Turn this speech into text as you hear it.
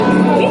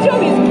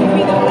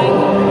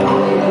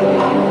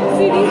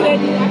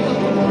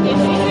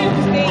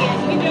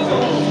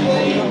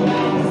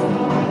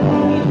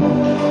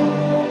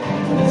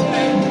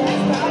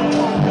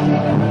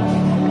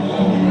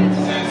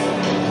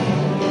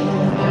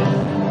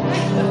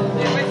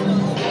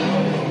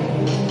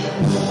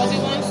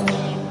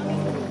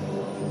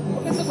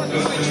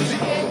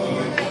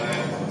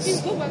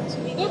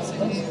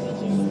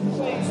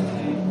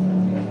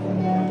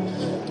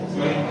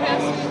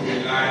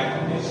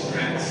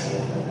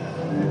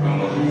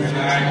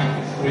rely on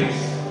His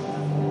grace.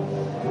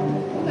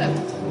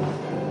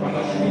 Why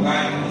not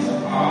rely on His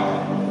power?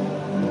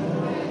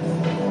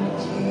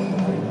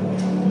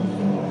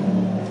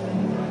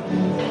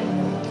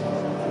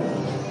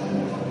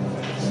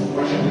 So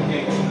worship the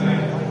King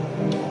tonight.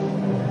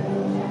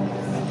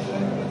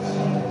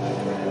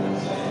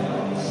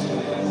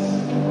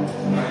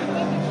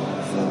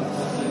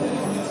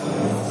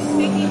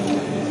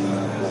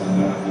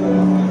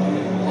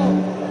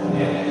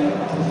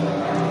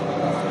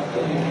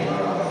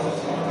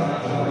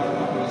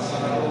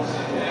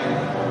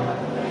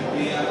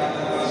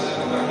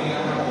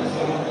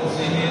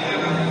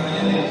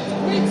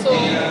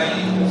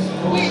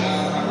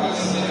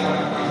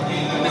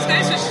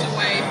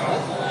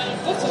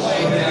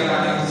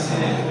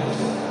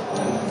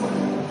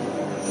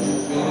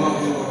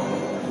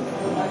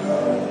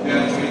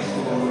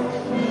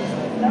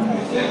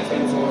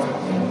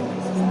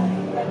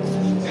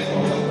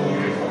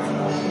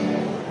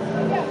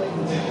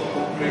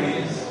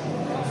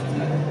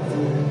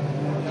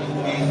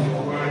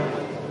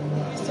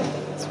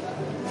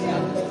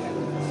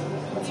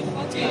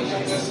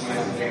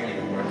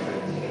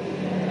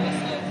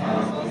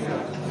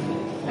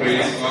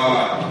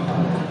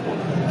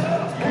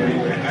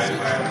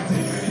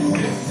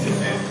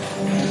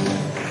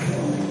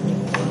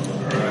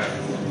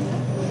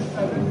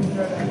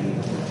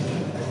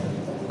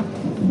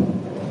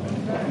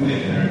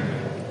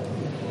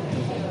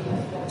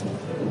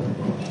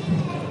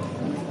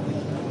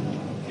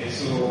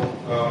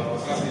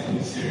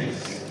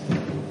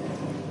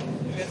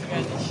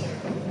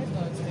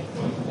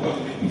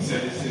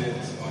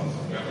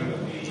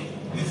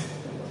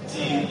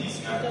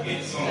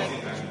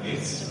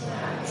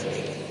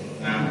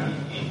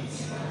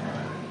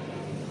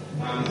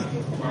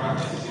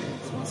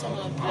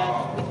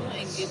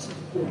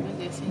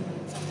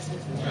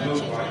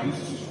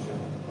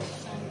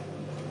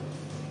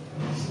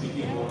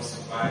 Speaking words to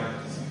life,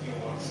 speaking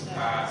words to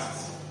past,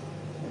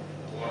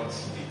 words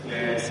to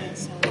declare,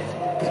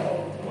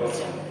 words.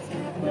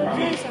 I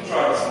mean,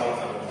 try this one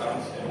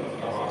time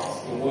about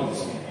the words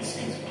we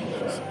speak to each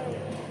other,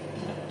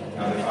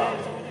 and the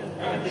family,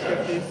 and the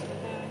church,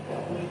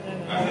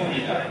 and the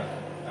leader,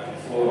 and the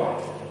follower,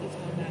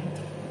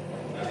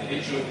 and the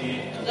HOD,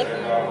 and the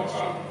member,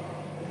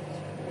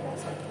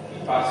 the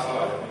pastor,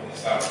 and the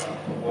minister,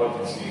 what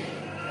we speak.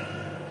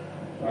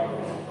 I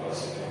will focus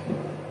today.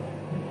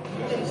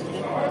 This is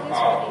not my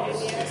power,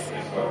 it's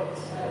God.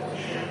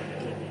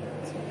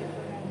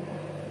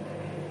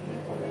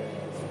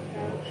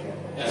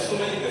 There are so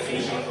many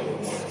definitions of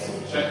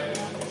words. Check the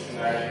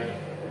dictionary,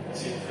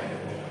 see the kind of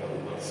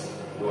definition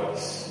of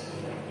words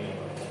mean.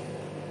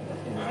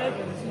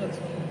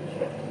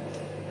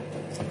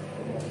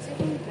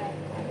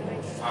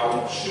 I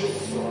will choose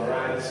to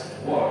summarize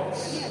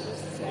words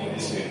in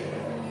this way.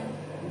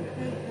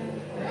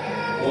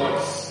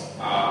 Words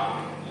are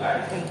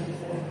life.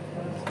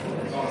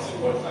 Someone say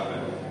words are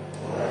life.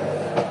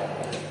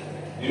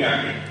 Do you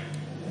agree?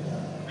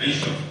 Are you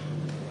sure?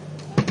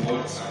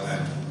 Words are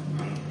life.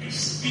 And we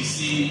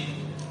see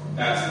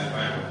that in the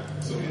Bible.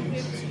 So many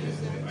places in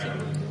the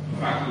Bible. In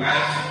fact,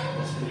 life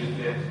was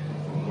created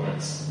from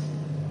words.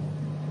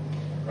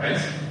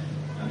 Right?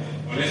 And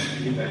unless you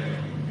believe that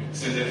you're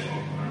descended from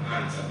an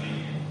ant and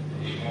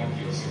a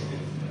monkey or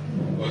something.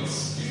 But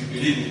if you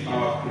believe in the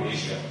power of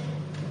creation,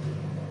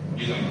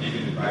 you don't believe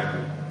in the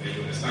Bible, then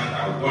you understand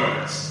that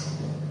words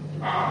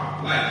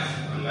are life,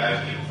 and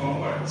life came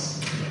from words.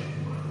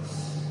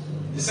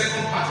 The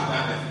second part of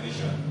that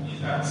definition is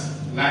that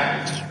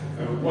life,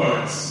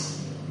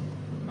 words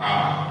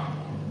are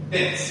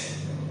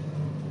death.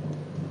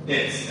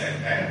 Death, like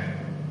that.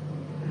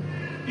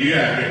 Do you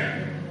agree?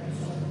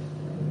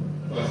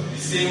 Because the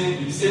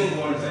same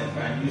words that you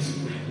can use to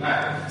create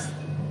life,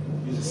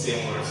 use the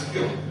same words to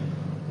kill.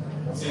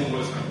 The same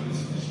words can be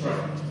used to destroy.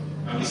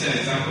 And we see an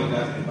example of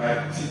that in the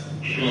Bible. See,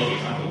 a lot of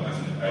examples of that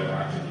in the Bible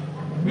actually.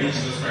 When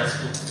Jesus Christ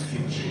spoke to the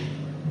fig tree,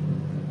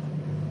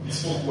 He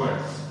spoke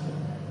words,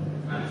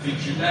 and the fig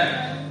tree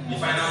died. The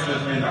final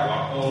judgment that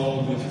we're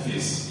all going to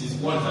face is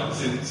words that will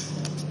send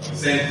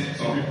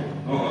some people,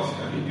 not us,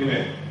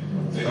 amen,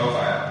 to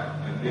hellfire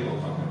and lake of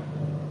fire.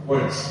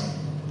 Words.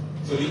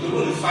 So the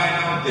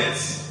final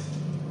death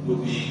will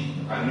be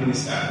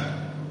administered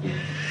with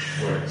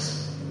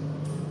words.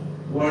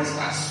 Words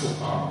are so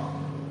powerful.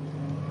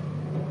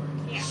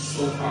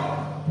 So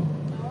powerful.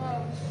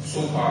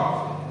 So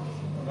powerful.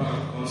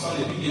 On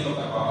Sunday, we did talk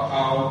about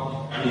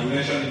how, you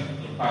mentioned it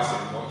in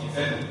passing, but he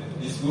said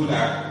it's good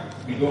that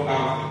we don't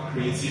have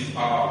the creative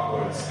power of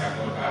words that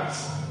God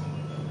has.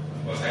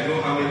 Because I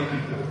know how many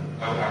people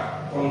that would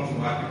have come to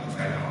my people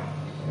right now.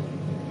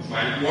 It's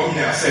my one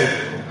year said,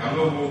 I'm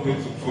not going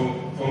to form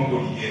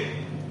body here.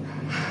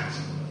 I'm mad.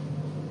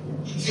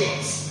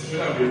 Idiots. They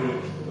should have been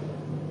rude.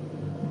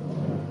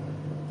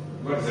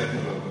 God is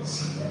helping all of us.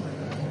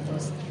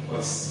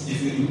 Because if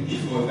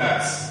it was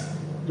that,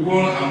 the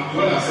one I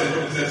said,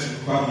 what is that to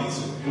family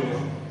too,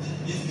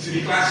 it should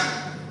be clashing.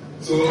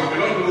 So I may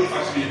not know if I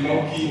should be a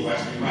monkey or I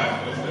should be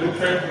mad. Because I don't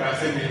try to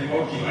say be a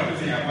monkey. I don't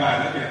think I'm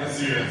bad. I not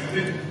serious.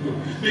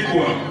 Pick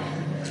one.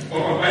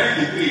 Or combining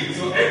the three.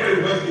 So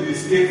everybody was in a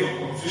state of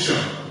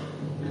confusion.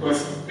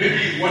 Because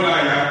maybe 1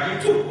 hour you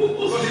have to do.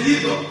 So they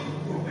need to.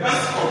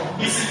 That's all.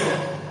 Mix it up.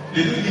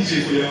 They do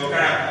DJ for your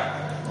character.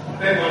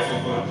 Thank God for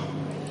God.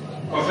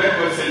 Because when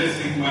God said, let's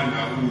take man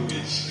now, who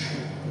bitch.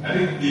 I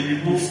think they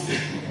removed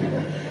it.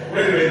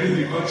 When they were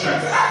doing the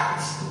contract,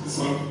 this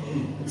one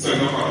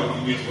not part of the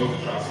image of the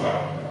transfer.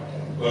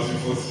 Because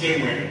it was came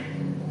when,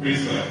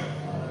 praise God.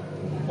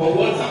 But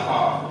words are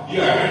powerful.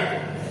 You are right?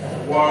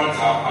 Words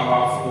are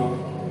powerful.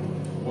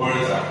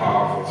 Words are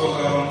powerful. So,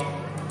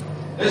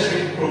 let's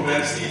read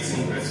Proverbs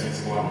 18, verse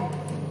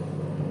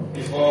 21.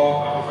 It's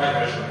all amplified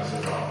version as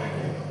well.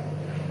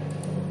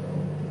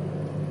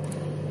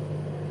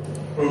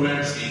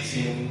 Proverbs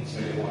 18,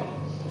 21.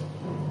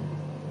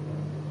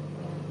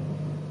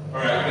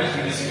 Alright, let's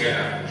read this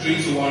together.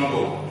 3, 2, 1,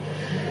 go.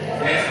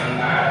 Death and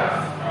life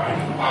are in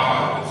the power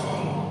of the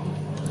tongue,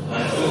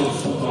 and those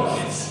who touch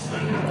it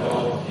and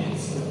indulge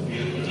it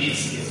will eat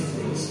its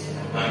fruits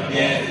and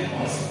bear the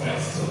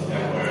consequences of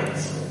their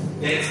words.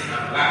 Death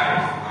and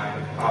life are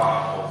in the power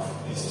of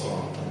this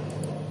tongue.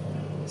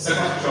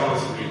 Second scripture I want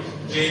to read.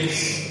 James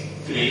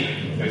 3,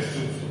 verse 2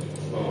 to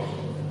 12.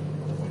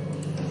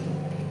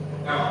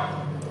 Now,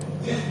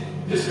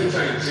 this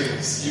scripture in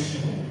James,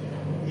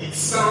 it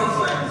sounds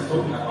like it's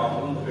talking about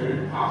something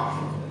very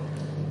powerful.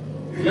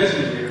 If let's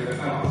read it,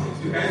 understand what it is.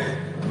 You guys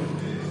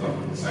don't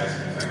precise.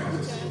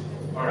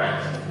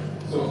 Alright.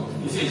 So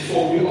it says,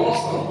 for we all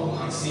stumble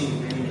and sin in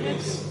many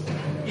ways.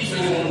 If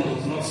anyone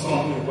does not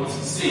stumble in what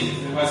he says,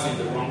 never say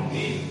the wrong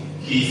thing,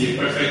 he is a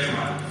perfect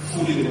man,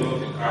 fully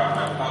developed in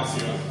character, without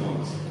serious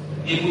thoughts,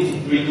 able to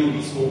bridle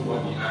his whole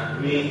body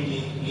and rein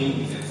in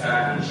his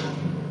entire nature,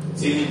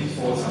 taming his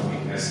faults and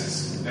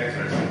weaknesses. Next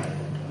verse.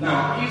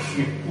 Now, if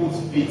we put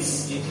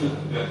bits into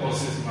the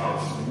horse's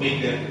mouth to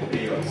make them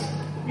obey us,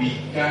 we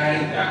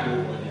guide their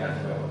whole body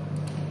as well.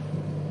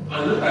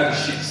 And look at the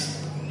ships.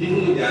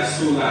 Even though they are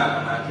so large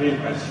and are trained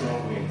by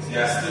strong winds, they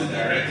are still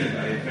directed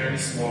by a very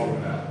small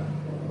rudder.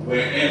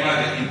 Wherever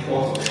the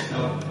impulse of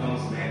the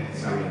helmsman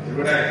is carried. The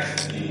rudder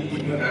is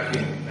the that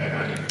thing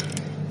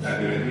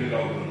that they were doing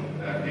long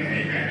that they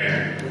make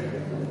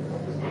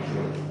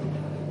control.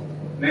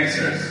 Next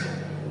verse.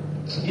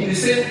 In the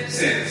same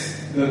sense,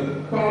 the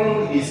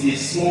tongue is a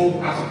small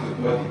part of the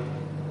body,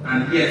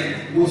 and yet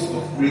it boasts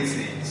of great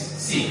things.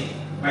 See,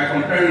 by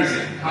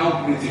comparison,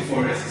 how great a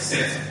forest is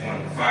set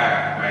on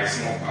fire by a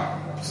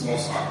small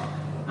spark.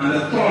 And the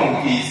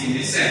tongue is, in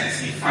a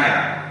sense, a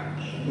fire.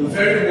 The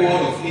very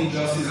word of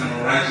injustice and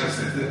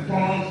unrighteousness, the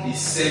tongue is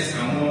set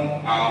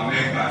among our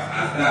members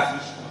as that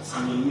which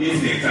contaminates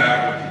the entire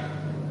body,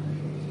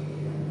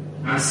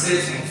 and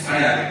sets on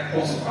fire the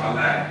course of our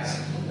lives,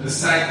 the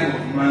cycle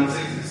of man's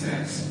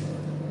existence,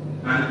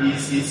 and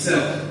is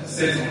itself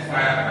set on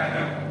fire by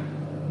hell.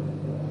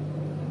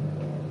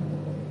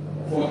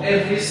 For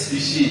every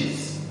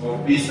species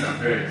of beasts and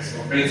birds,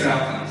 of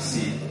reptiles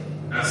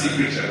and sea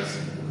creatures,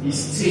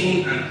 is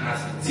tamed and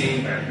has been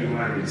tamed by the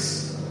human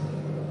race.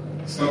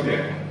 Stop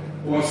there.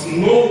 But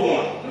no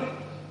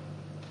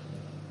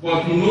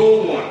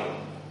one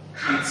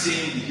can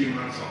tame the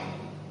human tongue.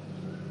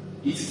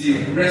 It is a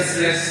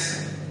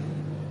restless,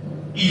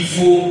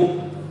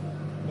 evil,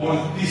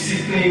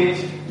 undisciplined,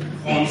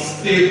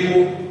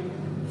 unstable,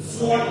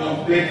 full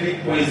of deadly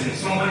poison.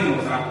 Somebody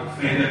must have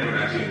offended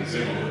Brother James.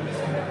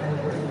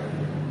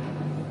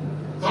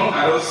 Someone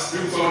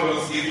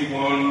else gave you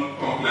one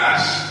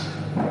clash.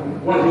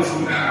 One of those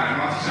people that are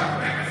not sharp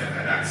like I said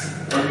like that.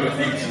 Probably was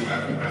thinking too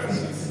much about this.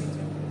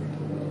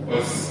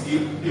 Because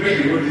the way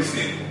you wrote this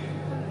thing,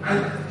 and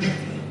you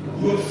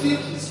think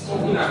he's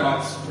talking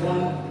about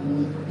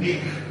one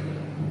big,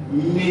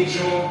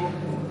 major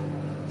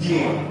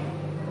demon.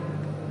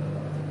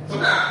 So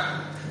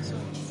now,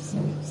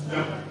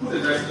 put the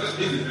dress, just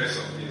make the dress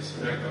of this,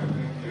 correct?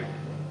 Thank you.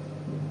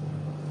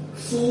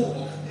 Full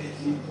of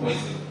deadly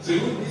poison. So you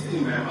put this thing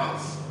in my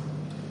mouth.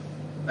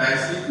 That I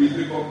sleep with,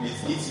 wake up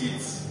with, eat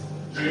with,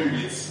 dream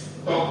with,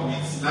 talk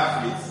with,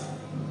 laugh with.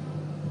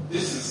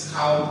 This is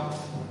how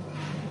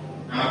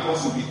an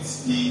apostle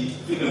with the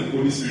filling of the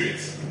Holy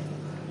Spirit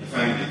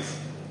defined it.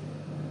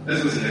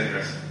 Let's go to the next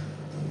verse.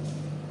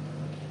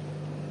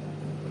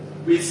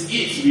 With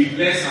it we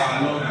bless our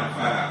Lord and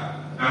Father,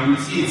 and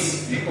with it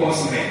we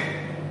cause men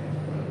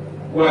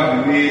who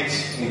have been made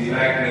in the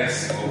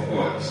likeness of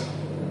God.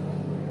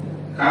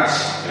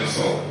 Catch your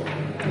soul.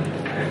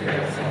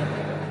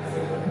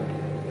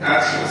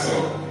 Catch your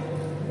soul.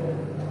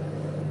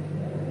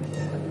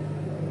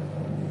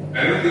 I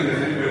don't think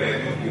there's anybody that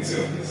is not guilty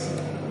of this.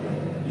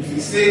 If you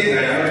say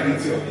that you are not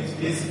guilty of this,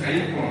 please, can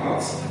you come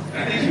out? I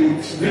think you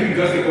would maybe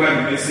just take one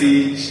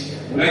message,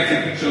 would like to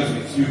take pictures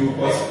with you,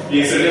 but be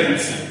a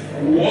celebrity.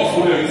 We will all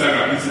follow your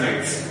Instagram this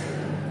night.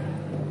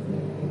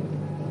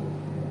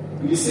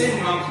 In the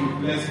same mouth we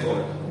bless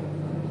God.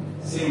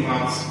 Same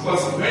mouth.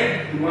 Because when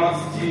the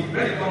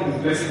tongue is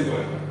blessing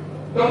God,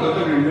 tongue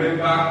doesn't remember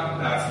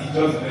that he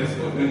just blessed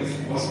God when it's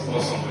supposed to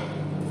call somebody.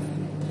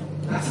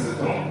 That's the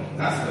tongue.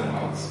 That's the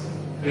mouth.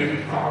 Very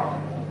powerful.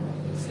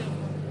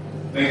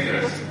 Thank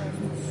you.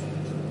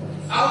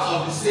 Out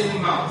of the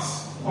same mouth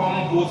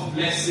come both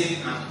blessing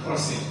and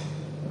cursing.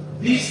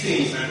 These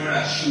things, my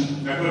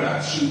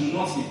brother, should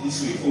not be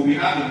this way, for we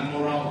have a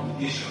moral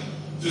obligation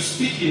to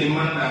speak in a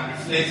manner that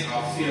reflects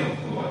our fear of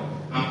God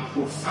and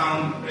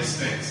profound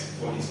respect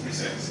for His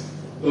precepts.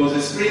 Does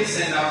the spring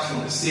send out from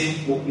the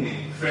same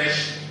opening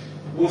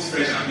both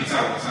fresh and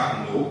bitter water?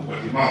 No,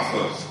 but the mouth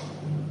does.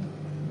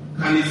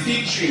 Can a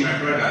fig tree, my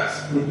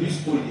brothers,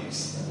 produce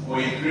olives, or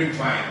a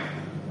grapevine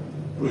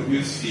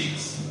produce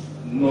figs?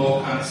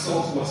 Nor can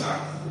salt water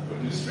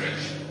produce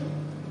fresh.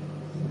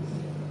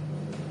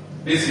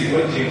 Basically,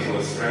 what James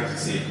was trying to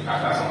say,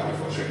 after some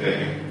people frustrated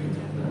him,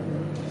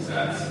 is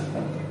that,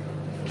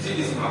 see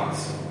this mouth,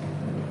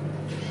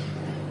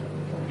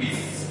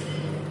 it's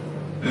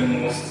the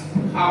most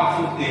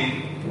powerful thing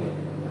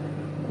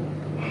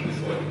on this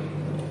body.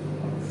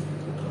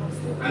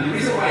 And the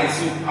reason why it's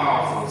so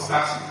powerful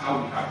starts with how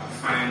we have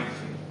defined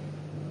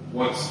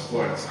what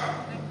words are.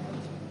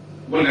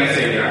 What did I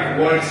say here?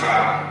 Words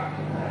are,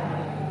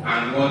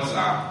 and words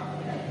are.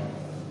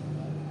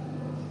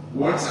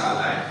 Words are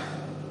life.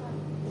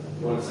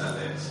 Words are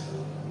death.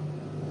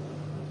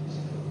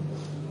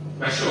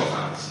 By show of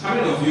hands, how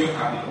many of you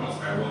have been hurt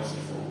by words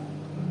before?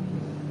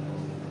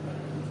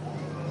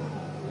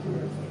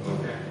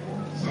 Okay.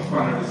 So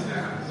far, nobody's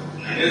their hands up.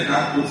 I guess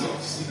that quote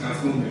of stick and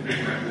stone may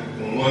break my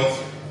bone. What?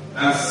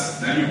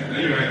 Let me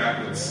write that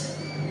quote.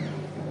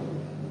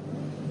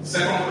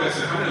 Second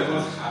question, how many of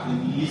us have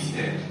been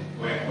lifted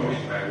or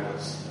encouraged by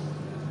words?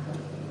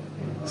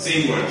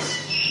 Same words.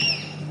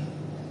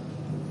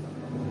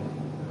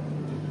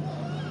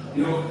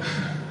 You know,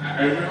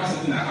 I remember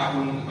something that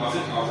happened, I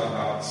think I was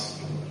about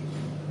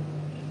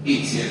 8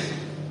 years ago.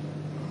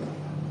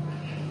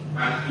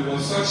 And it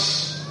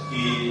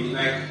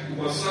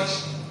was such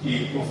a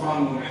profound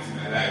moment in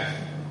my life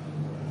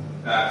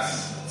that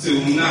till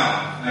now,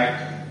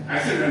 I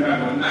still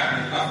remember, but now I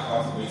can laugh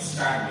about it, but it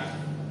scarred me.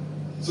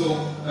 So,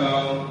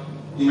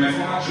 in my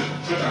former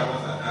church I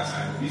was at that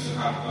time, we used to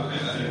have,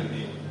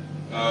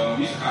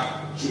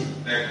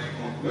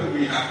 when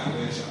we have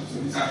conventions, so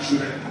these are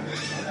children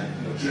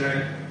conventions, children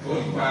all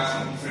the choirs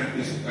from different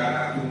places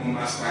together, do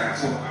mass choir,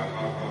 so our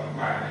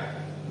choir.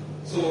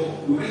 So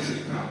we went to the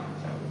camp.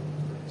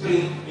 So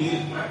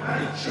in my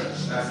church,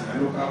 that's my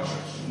local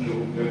church, the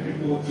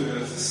people to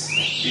this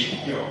big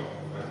girl,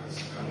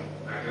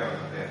 my girl is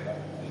there,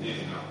 the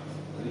lady now.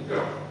 The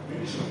girl,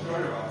 maybe she was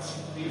probably about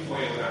 3-4 years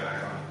older than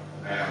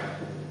I am.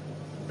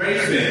 Very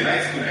fair,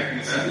 light skin like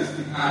this,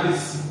 at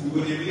least we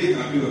would relate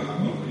and build on our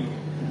own.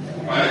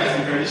 But I just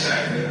be very shy,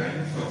 and I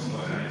thought too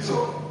much. So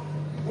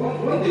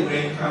one day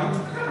when camp,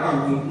 I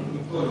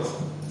called us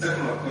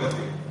 2nd of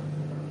Thursday.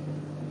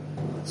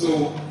 So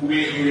we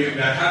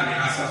had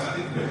rehearsals, I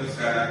think we were just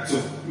gathered. So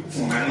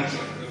from my own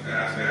church, we just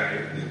gathered together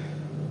everything.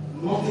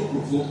 Nothing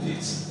provoked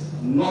it.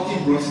 Nothing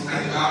brought it.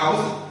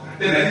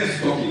 Then I didn't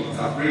stop it. I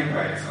was very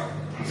quiet.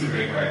 I'm still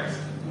very quiet.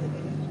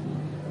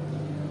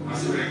 I'm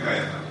still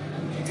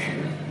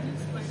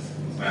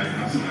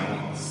my own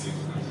house.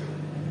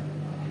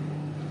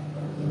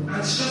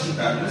 And she just looked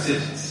at me and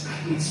said, I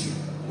hate you.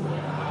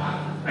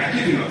 I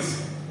kid you not.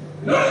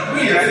 No, when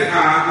I said, it's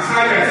hard, I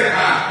said, I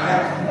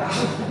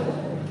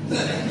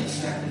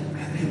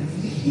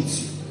really hate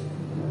you.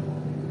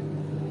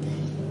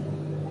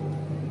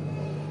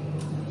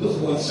 Those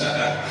words shut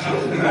up. I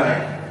looked at her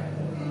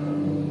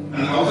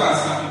and I was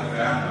as happy as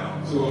I am now.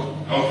 So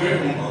I was very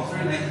humble, I was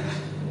very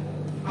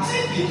I was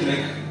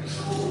thinking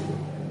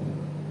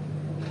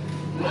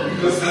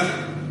because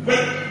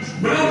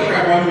when I talk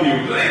about me, I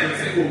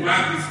say, oh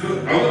man, it's good.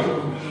 I was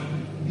talking about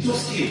it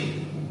just came.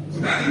 So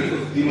that thing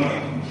was demon.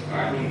 I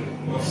don't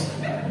know.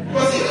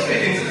 Because he was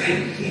making sense. I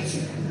hate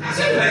you. I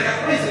said,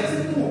 I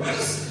said, no, I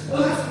just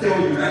have to tell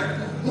you that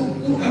don't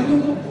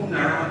come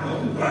around or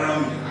don't go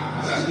around me. I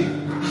was actually,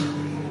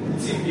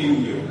 it's in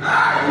you. It's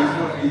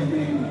not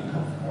anything.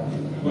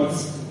 But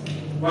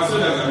my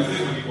soldiers are the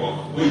same for the work.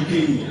 But he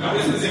paid me. I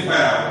was in the same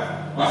fire.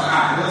 But I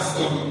just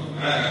stopped him.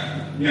 I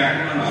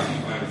can't ask you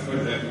for it. What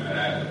is that?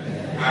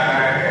 I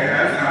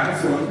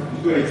just want to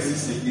go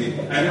exist again.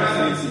 I never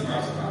said anything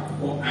about her.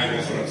 But I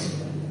was right.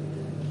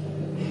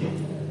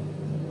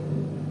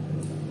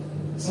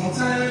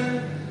 Sometime,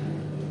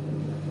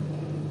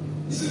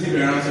 this is maybe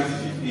around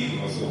 2015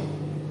 or so.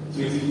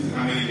 2015,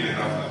 how many years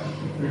after?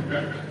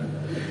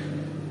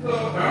 So, I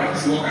went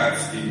to work at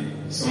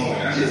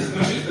somewhere. And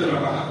she's telling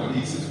about her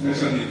colleagues. She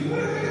mentioned it.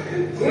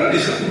 So when they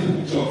shot me to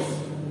put off,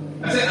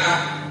 I said,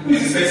 who is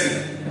this person?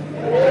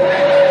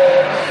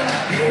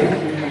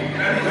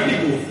 And the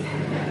colleague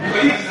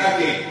is that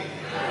day.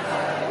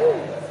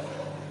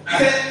 I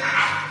said,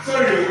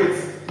 sorry, wait.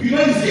 You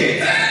know this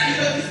yet?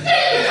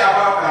 It's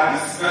about that.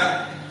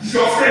 This is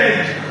your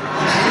friend.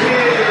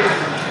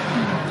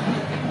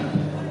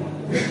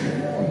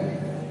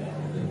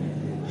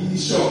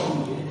 He's shocked.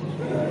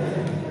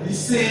 The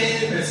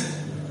same person.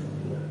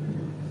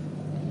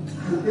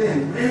 And then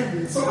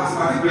when someone's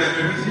party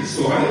everything is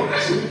so, I think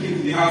that she came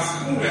to the house.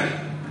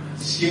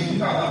 She came to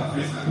the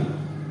first time.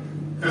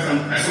 First time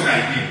I saw her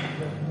again.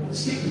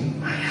 She came to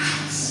my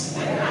house.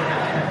 And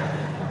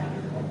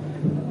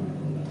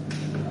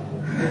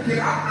I came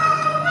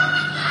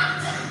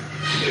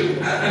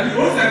and the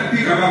only thing I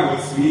think about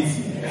was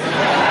meeting.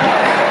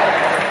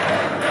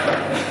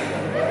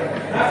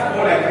 That's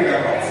all I think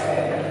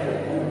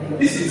about.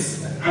 This is,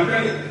 I'm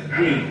trying to, I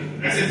mean,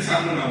 I said this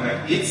happened when I was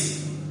like 8.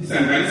 This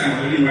time I'm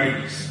already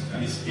married and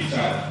it's a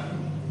child.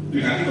 You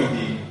can think of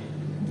the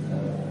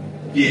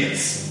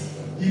yes.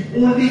 The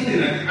only thing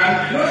that,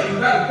 and you know,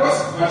 in that, because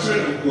we're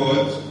children of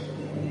God,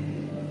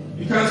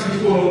 you can't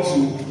really go on to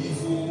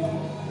evil,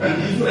 and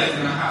the evil that is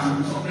in our heart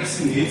will be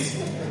suppressing it.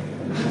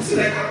 You see,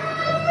 like,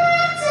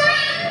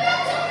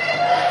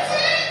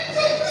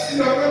 you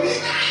know,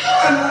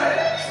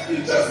 you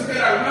just get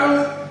around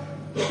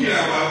talking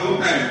about old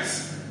times.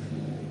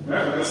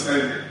 Right? We're just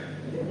like,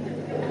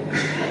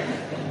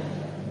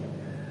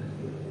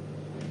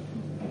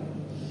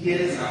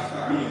 years after, I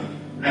mean,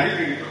 I didn't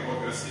think it about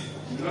this.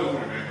 You don't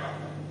even remember.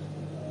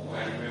 Oh, I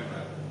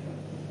remember.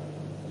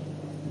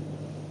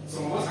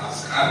 Some of us have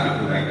scarred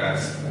people like that.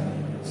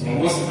 Some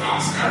of us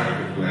are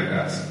scarring people like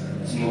that.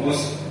 Some of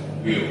us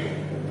will.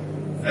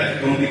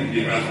 That don't think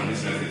they run from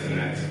this message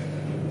tonight.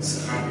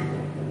 Scar people.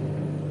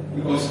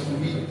 Because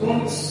we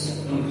don't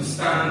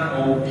understand,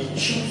 or we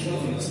choose not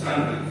to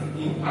understand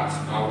the impact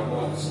our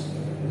words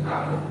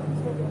have.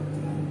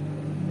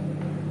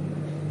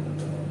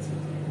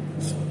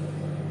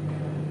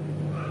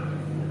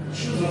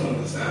 Choose not to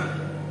understand.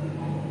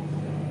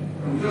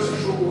 And we just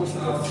throw words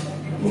out.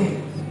 Boom.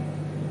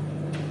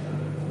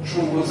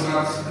 Throw words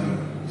out.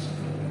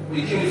 We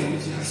came from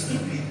it, you're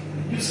stupid,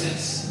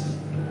 useless.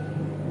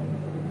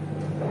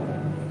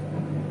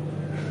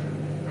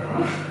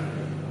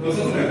 There was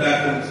something like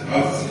that.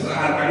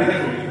 I read it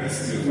from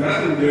university. When I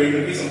was doing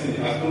maybe something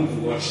I was going to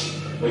watch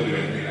what they were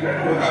doing. I don't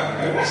know what happened.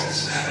 I watched it.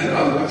 I know I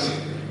was watching.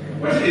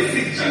 Watching a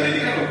fake channel, they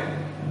kind of,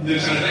 the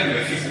channel that they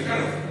were fixed, they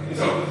kind of, it's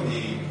all with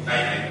the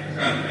icon,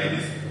 kind of like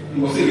this. It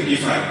was still a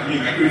gift file. I mean,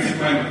 my creative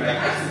mind was like,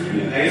 that's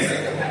really nice.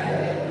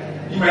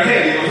 In my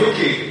head, it was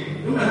okay.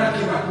 When my dad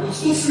came back, it was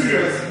so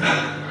serious.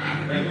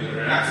 When we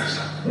were relaxing,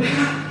 when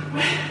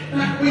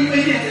you were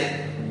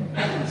here, I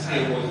couldn't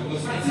say it was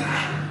fine.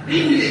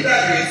 Really,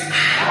 that is.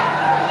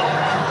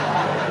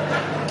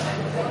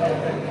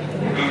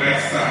 I'm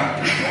like, sir.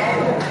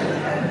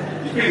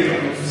 Depending on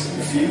the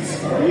school fees,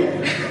 sorry.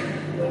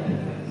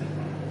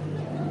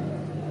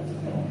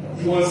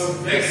 He was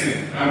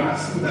vexing. I'm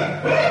asking that.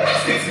 But I was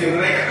vexing.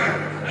 I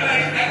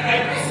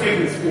spent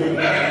in school. I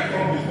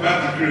come with bad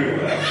degree.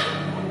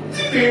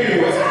 She told me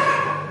was.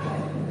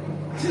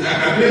 I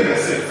blame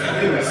myself.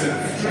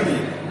 Truly.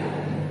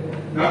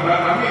 Now, I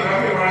mean,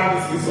 around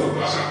this sort of, I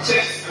shall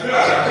check the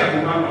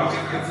man, I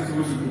shall check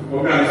what to do. But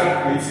I'm not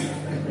creative.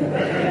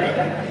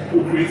 Who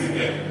created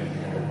them?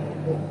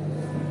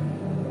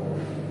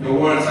 Your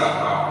words are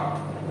power.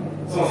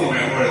 Some say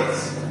my words.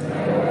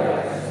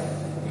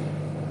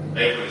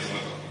 Everybody's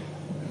not talking.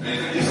 And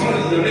if someone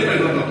is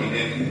not talking,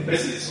 then the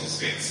person is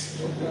suspect.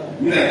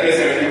 You know, the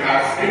person already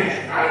asks,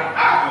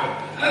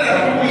 I don't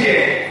know people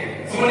here.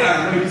 Someone has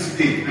known you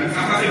today, and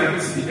after saying that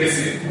this is the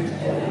person.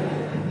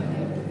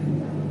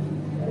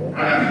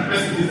 And I think the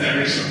person in this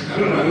direction. I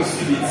don't know, I don't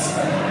feel it.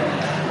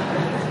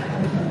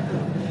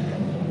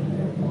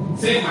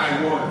 Say my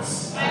words.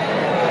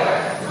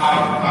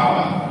 Have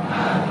power.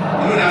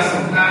 You know that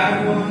sometimes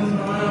ones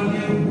around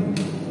you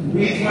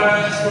with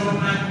words from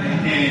my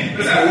hand.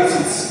 Because I wrote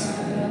it.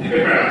 The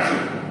paper and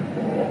two.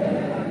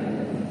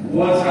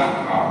 Words have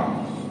power.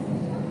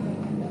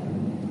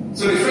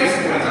 So the first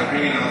point I'm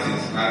bringing out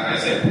is, like I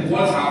said,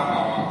 words have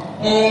power.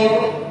 All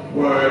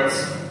words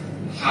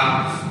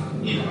have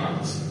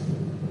impact.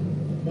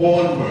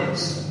 All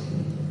words.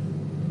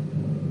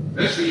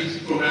 Let's read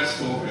Proverbs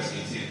 4, verse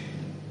 18.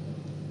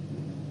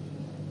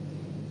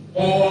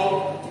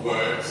 All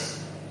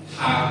words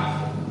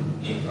have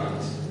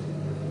impact.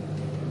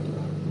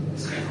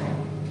 It's kind of wrong.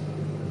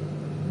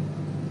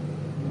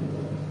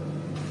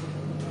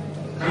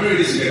 Can we read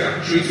this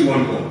together? 3, 2,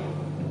 1, go.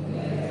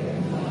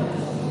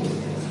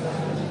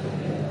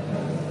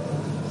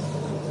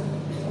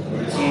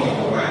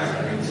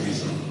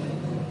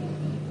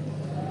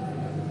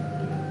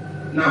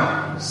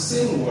 Now,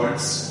 same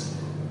words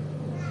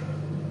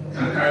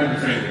can carry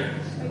different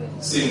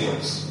meanings. Same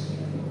words.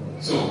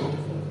 So,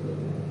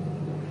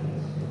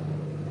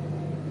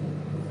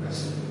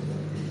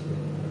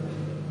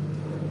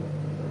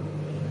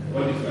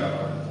 what do you feel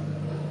about it?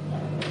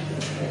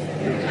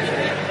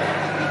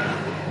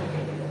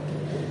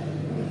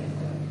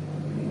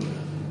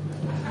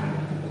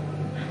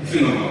 You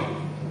feel normal?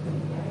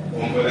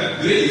 One for that.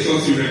 Today is so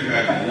serious,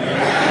 guys. I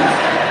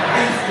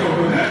feel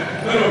about that.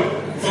 No,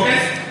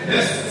 forget.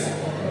 Yes.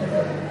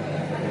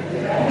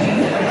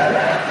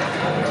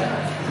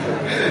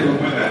 I said, no,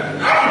 but that.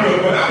 How do you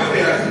know that?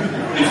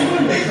 If you want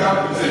to take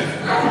example, say,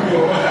 how do you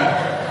know that?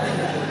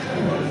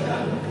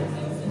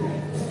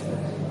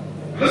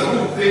 That's what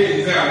we say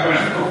is that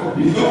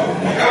you can't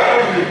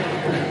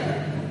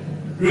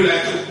really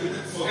like to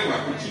forget my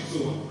preaching. So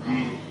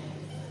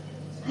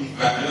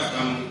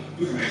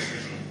Use my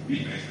expression.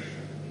 Read my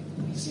expression.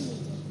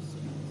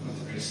 Not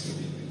very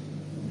stupid.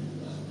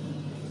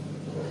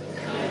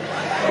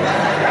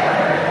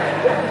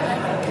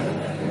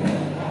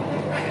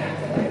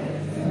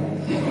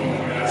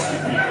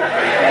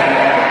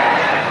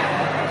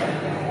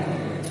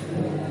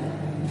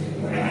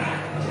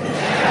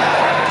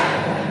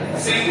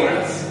 Same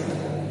words.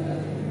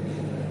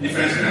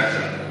 Different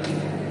reaction.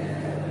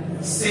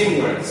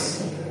 Same words.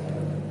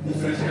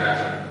 Different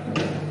reaction.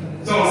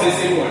 Someone say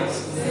same words.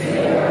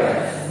 Same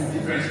words.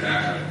 Different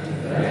reaction.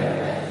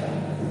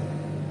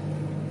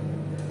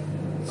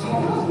 Some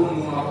of us don't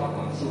know how to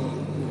control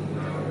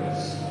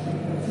this.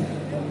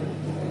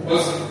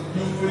 Because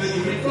you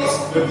will cross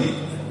the day.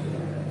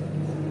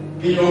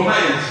 In your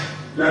mind,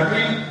 you are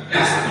doing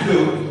as you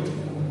know.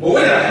 But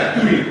what you are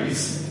doing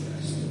is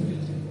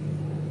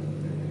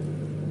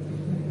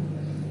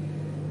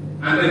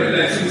and then when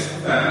I see this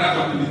that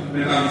company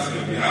never miss on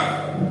behalf.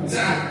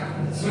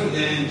 So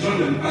John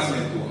the pastor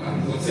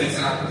to say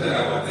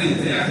about 10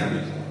 years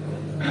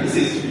and he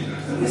says stupid.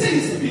 He said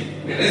it's stupid.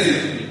 But let's say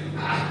stupid.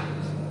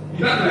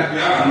 You don't like we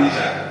have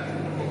amnesia.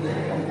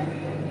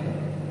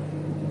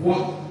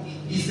 But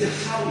it's the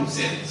how you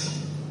said it.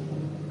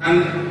 And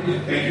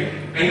thank you.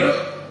 I know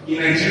in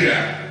Nigeria,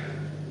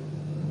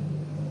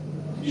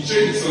 you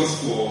train the source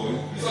for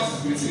the source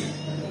is waiting.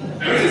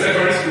 I went to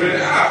secondary school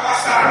and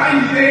pastor, I'm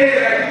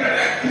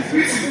there, it's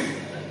waiting.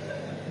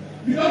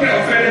 You don't get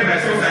offended by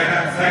something like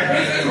that. Like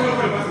when you come up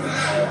with a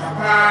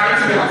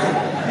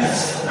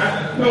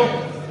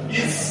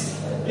it's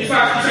in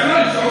fact, if you're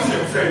not insulting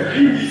your friend, are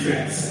you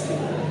different?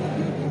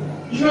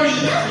 You know, you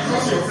just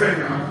insult your friend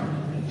now.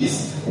 It's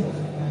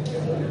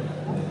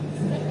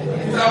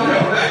our way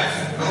of life.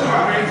 That's what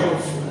our brains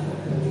of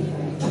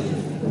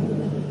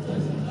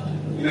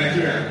in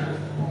Nigeria.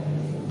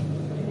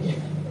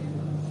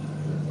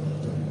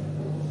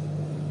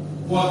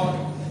 But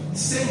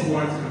same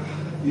words have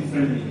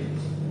different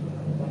meanings.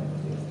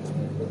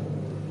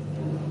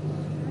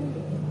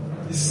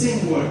 The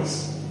same words.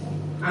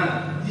 And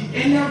the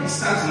earlier we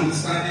start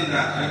understanding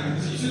that,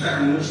 you should like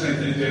an emotional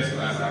intelligence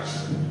class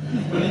actually.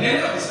 But the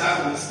earlier we start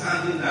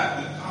understanding that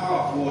the power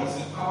of words,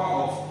 the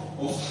power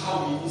of how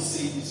you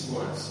say these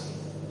words.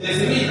 There's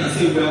a way you can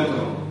say well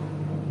done.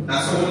 That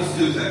somebody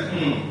feels like,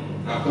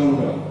 I've done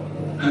well.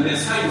 And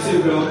there's how you say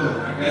well done.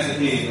 And I say,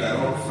 hey, I'm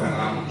not fine,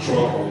 I'm in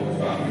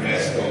trouble, I'm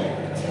messed up.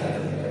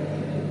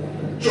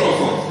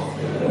 Trouble.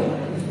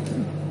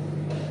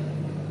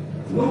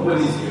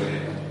 Nobody's in your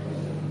head.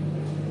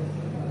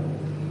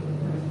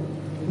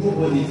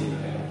 Nobody's in your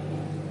head.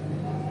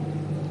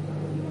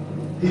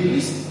 The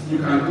least you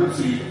can do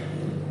to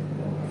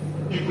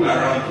people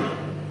around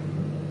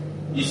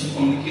you is to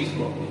communicate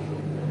properly.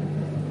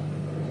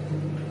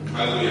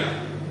 Hallelujah.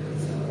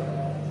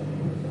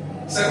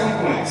 Second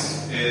point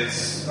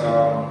is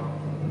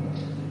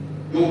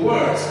your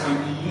words can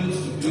be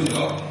used to build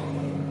up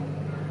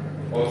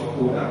or to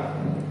pull down.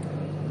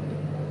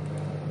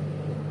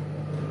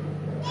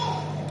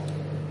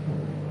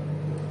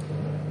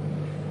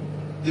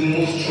 The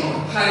most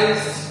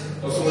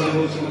traumatized, or some of the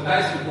most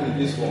traumatized people in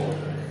this world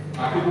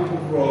are people who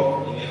grow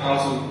up in a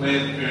household where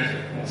the parents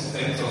are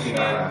consistently talking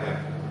about them.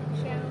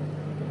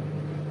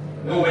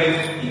 No when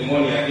in the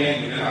morning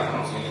again, you never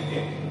amount to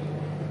anything.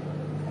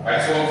 By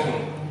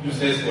 12,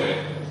 useless boy.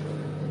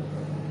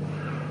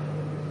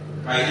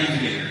 By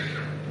evening,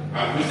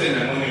 I've wasted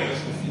my money on your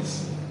school fees.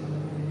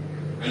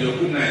 And your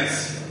good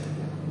nights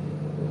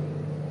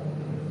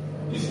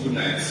is good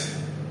nights.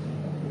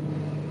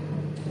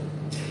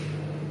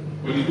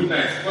 But the good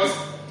nights, because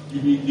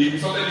they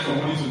resulted from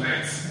morning to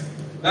night.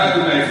 That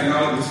good night is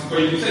now this,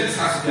 because you said this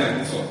has to be an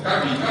insult.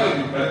 Cannot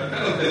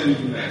tell me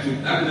good night. So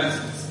that good night is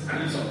an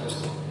insult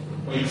also.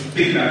 But you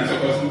take that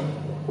insult also.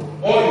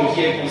 All you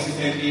hear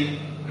consistently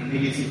are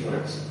negative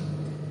words.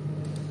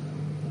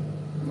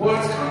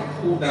 Words can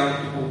pull down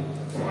people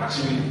from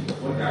achieving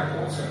what they are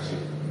called to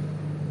achieve.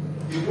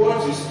 The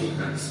words you speak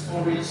can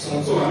discourage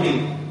someone. So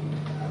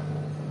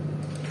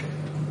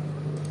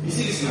you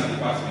see this in our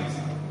department.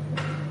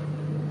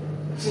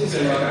 Seen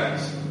several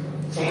times.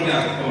 Somebody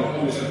has to come,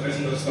 always the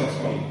person that stops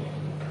coming.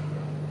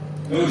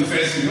 No, the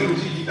first week, no, we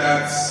did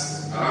that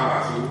so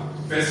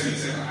first week,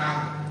 second,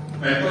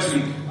 my first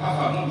week,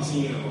 I've not been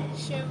seeing you.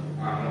 Sure.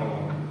 No.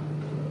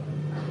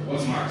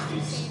 What's Mark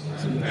this? I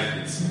didn't like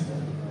it.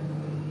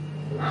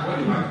 What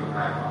did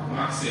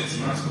Mark said,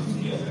 Mark spoke to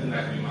me. I didn't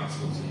like when Mark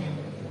spoke to me.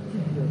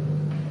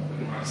 What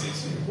did Mark say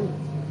to you?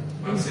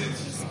 Mark said to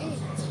you something.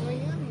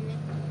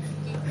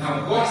 Now,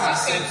 God has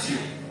sent you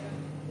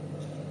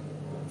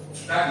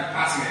to that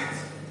department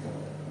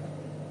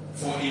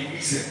for a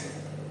reason.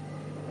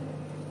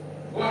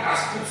 God has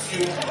put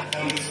you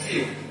on the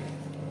field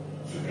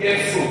to bear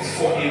fruit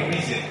for a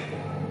reason.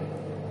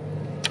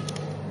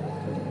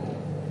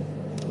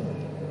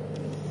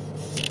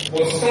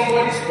 But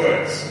somebody's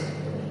words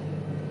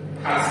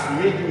has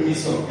made you miss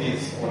some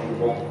things on the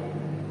walk.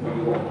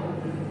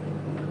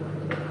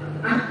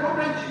 And the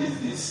problem is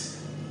this.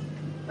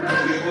 When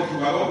we go to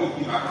our work,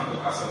 we give account of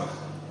ourselves.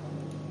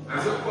 And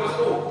so, because,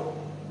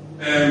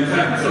 we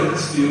can put on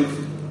this field,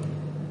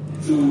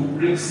 to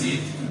bring seed,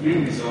 to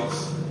bring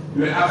results.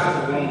 You were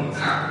absent for 1 month.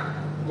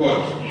 God,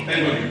 thank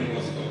God you know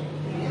what's God.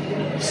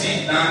 You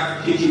see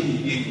that KKD you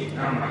gave your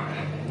camera,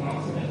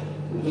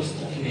 we're just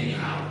talking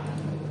anyhow.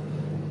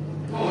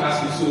 God will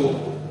ask you, so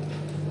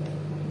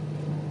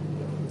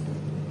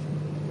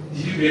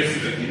did you bear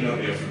fruit or did you not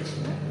bear fruit?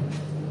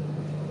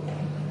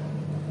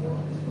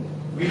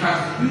 We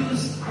have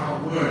used our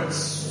words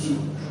to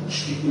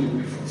push people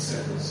away from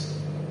service.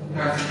 We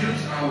have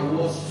used our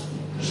words to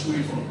push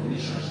away from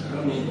relationships. I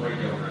don't mean boy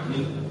girl, I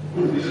mean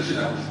good relationship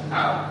that we should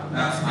have,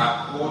 that's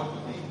our God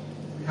today.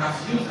 We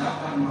have used our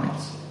bad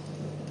mouths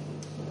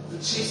to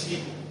chase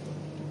people.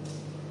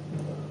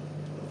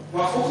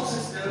 But also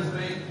since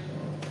then,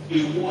 a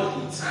word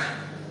in time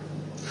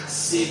has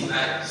saved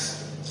lives.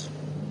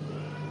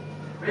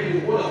 Maybe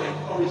a word of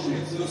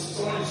encouragement. So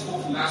someone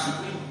spoke last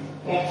week,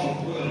 when you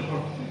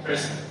come from the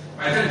person.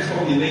 By the time you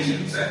come the next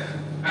week, it's like,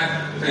 I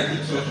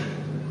did surgery.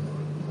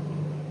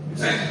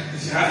 It's like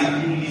she has a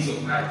new lease of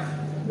life.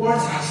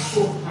 Words are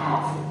so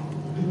powerful.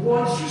 The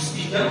words you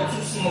speak, they're not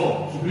too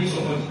small to bring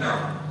somebody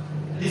down.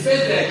 The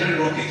first day I joined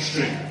Rocket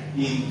Stream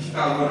in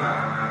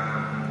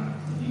 2011,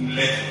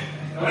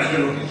 when I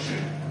joined Rocket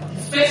Stream,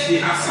 the first day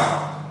after,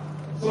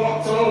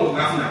 someone was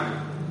laughing at me.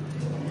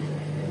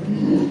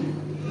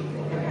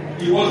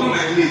 It wasn't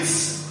my mates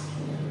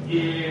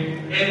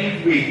in any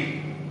way.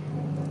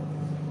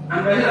 And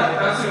by then I was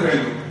dancing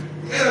well.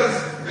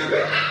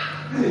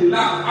 They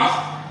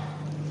laughed.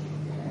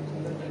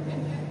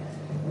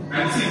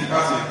 And see the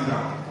person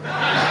now.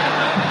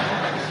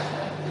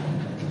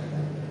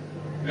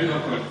 I'm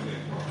not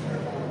confident.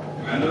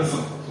 I know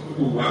some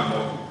people who are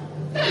more.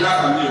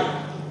 Laugh at me.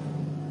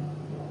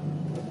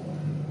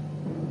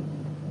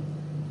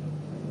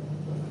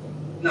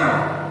 Now,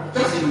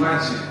 just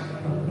imagine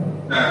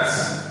that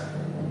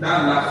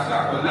laughter,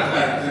 but laughter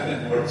represented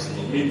word to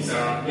me,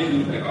 maybe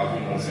look like I was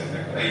doing nonsense,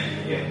 like I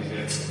didn't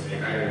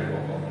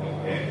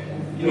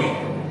you know,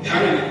 I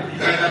mean, you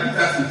can interpret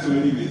that in so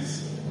many ways.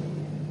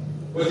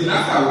 But the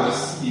laughter was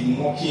the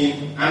mocking,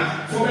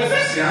 and for my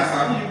first rehearsal,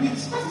 I mean, you did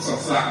some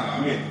slack now, I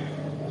mean.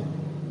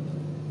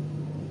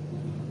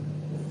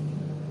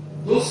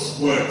 Those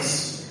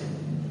words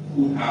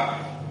could have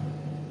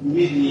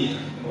made me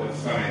more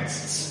ferment.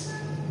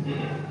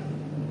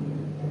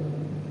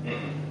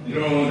 They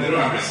don't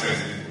have respect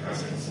in this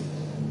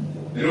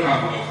department. They don't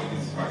have love in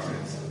this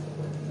department.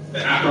 The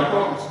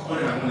Akpaibor is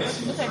only an honest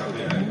use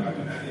something like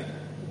that.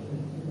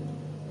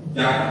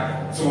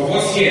 Yeah, some of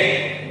us here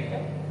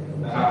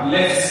that have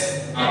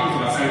left our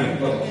people assignment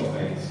because of things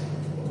like this.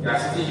 They are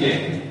sitting here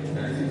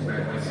and listening to my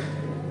voice.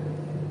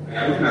 And they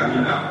are looking at me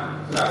now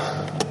so that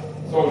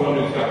someone will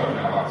know what you are talking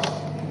about.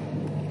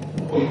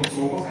 Oh,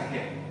 some of us are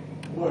here.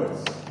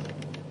 Words.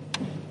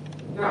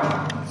 Now,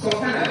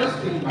 sometimes I just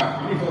think back. I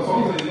mean, for some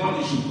reason, it's not an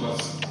issue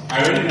because I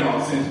already know I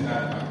was sent to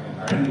that department.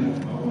 I already know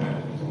my woman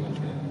to go to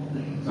them.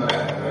 So that I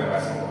can by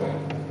some point.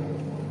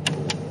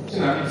 So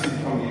I keep sitting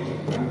from the age of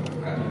the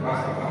I've been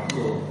passed about.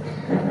 So,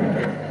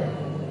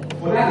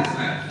 but that is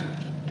life.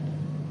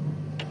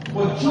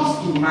 But just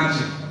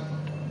imagine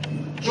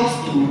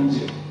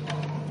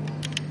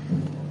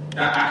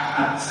that I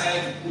had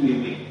decided to pull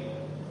away.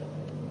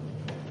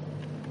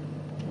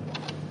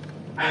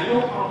 I know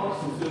how much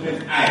fulfillment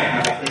I,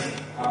 as a person,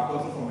 have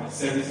gotten from my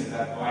service in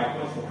that, or I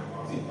got from my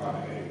mountain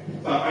department.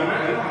 So I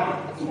know how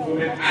much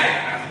fulfillment I,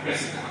 as a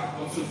person, have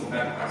gotten from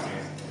that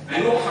department. I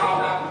know how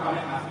that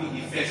department has been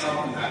the fertile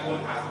thing that God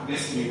has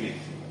blessed me with.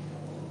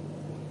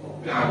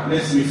 God has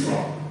blessed me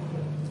from.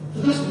 So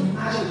just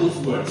imagine those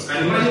words. And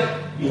imagine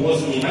it was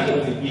me. Imagine it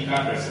was a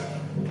bigger person.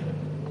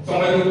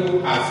 Somebody who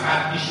has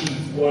had issues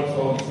with words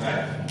all his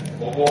life,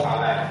 or all her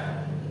life.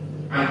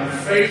 And the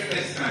very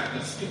first time,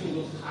 they're speaking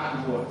those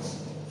hard words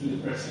to the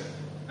person.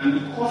 And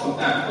because of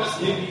that, because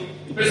maybe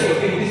the person was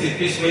thinking this is a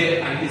place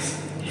where and this,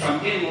 if I'm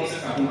getting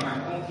nonsense at home, I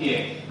can come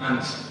here and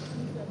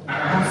I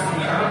can have fun,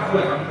 I can have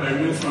people like my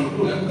real friend,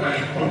 people who can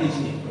encourage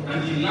me. And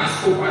the last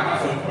hope I have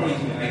for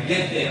encouragement, I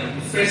get there, and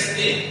the first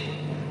thing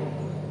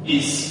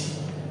is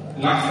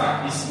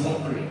laughter, is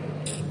mockery.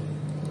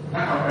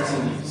 That's how a person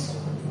lives.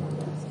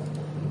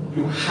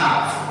 You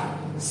have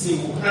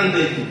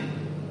single-handedly,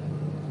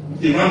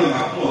 with a round of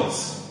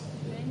applause,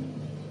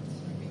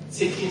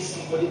 taking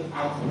somebody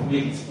out of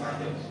where it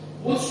started.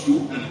 Both you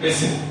and the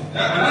person. And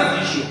that's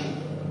the issue.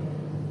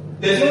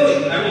 There's no,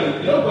 I mean,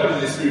 you don't go into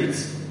the spirit.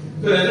 So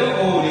there's no,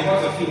 oh, they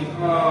want to feel,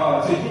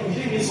 so you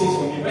didn't miss souls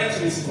for me, why did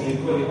you miss for me?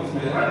 Because they want to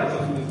be the hundreds of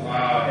feelings, they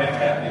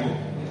go.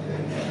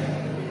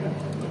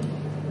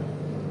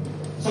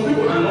 Some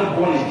people are not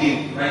born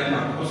again right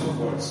now because of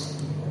words.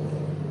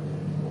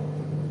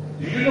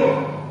 Do you know?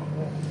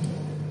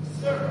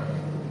 Sir.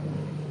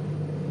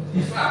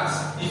 In fact,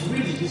 if you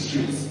read the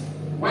histories,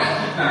 why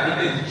Hitler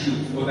hated the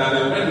Jews was that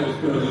when he was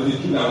born, there was a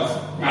Jew that was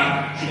bad,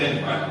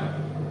 treated bad.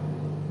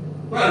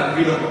 Go and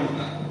read up on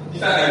Hitler.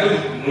 Hitler, I don't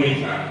know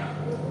Hitler.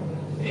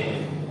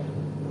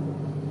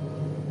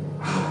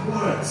 Our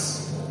words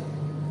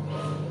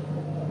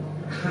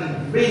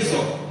can raise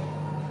up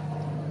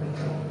and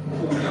can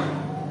pull down.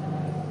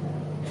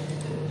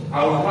 I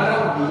would rather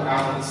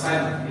on the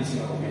side of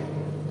meeting of people.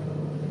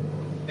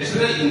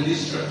 Especially in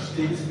this church,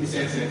 this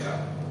Christian center.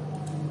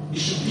 It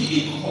should be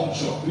a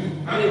culture. We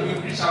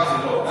reach out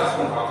a lot. That's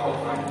one of our core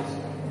values.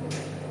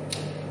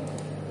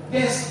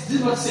 Yes, this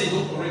is not saying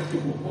don't correct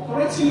people. But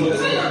correcting, that's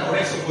why you can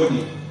correct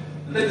somebody.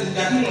 They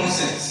are doing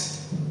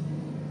nonsense.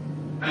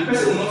 And the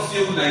person will not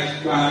feel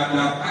like you are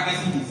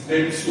targeting his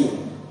very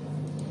soul.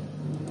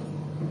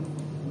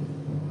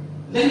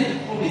 Let it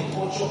become a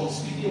culture of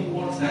speaking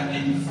words that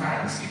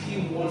edify,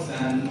 speaking words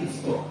that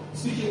lift up,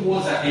 speaking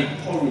words that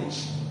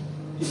encourage.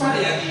 The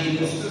fact that you are the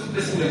most successful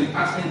person in the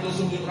department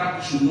doesn't mean that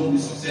you should not be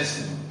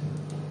successful.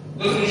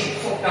 Doesn't mean you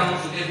should talk down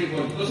to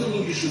everybody. Doesn't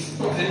mean you should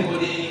talk to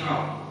anybody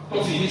anyhow.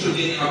 Talk to the HOD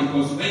anyhow,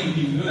 because when you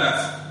give, you know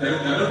that there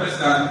are no person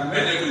that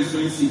when everybody is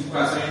going sick, people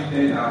are saying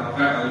 10 and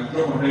 5 and you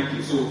drop on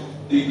regularly. So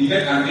they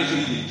get and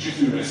actually they treat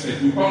you with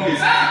respect. You come late,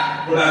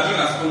 Brother John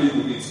has come late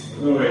with it.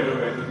 Don't worry,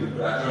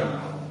 Brother John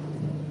now.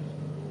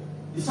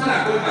 The fact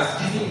that God has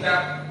given you that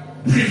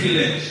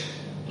privilege,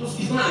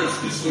 it's not an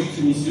excuse for you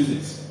to misuse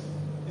it.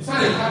 The fact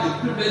that you have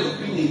the privilege of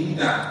being a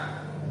leader,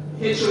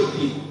 HOD,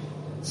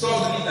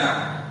 sub leader,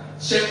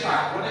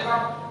 shepherd, whatever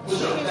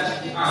position of leadership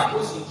you are,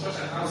 both in church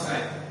and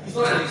outside, it's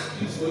not an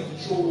excuse for you to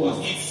show words.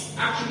 It's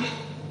actually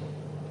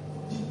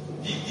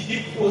the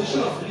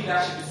position of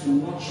leadership is to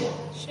nurture.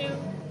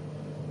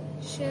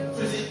 So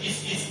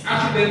it's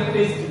actually then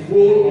placed the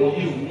role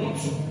on you, not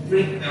to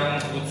break down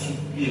or to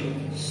build.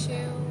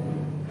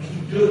 To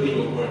build in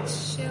your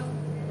words.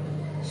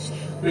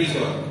 Praise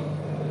God.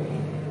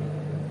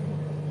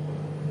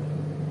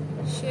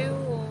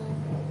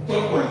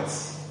 Third point.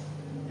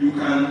 You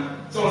can,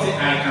 someone say, I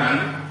can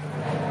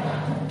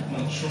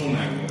control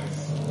my words.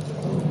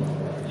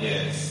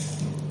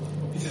 Yes.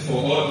 This is for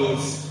all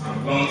those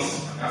blunt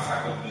and that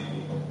type of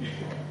people.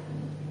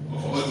 But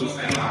for all those, I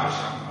know how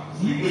sharp mouth.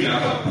 So you know you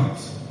have a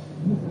mouth.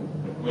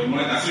 But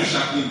that's you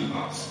sharpening the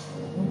mouth.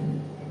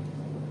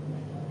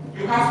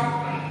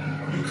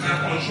 You can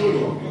control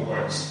your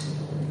words.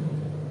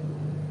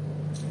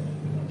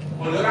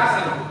 On the other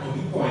side of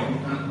the coin, you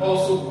can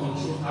also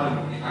control how you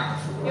react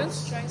to words. You want to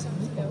try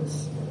something else?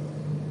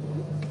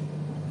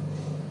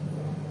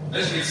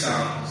 Let's read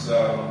Psalms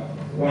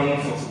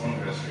 141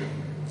 verse 3.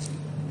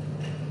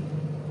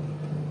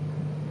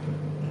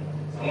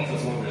 Psalm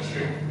 141 verse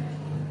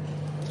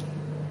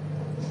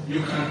 3. You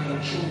can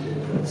control your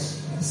words.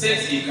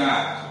 Set a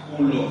guard,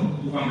 O Lord,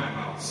 over my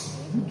mouth.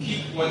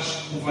 Keep watch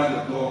over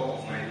the door of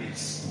my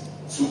lips.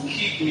 To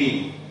keep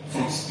me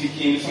from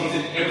speaking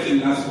something, everything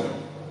last word.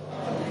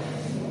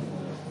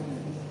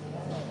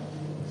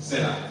 Say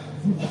that.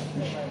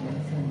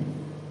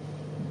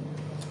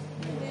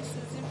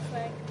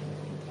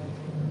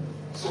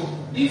 So,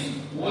 if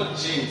what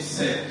James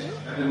said,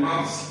 that the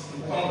mouth, the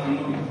tongue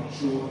cannot be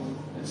controlled,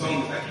 the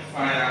tongue is like a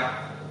fire,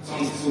 the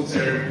tongue is so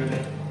terrible.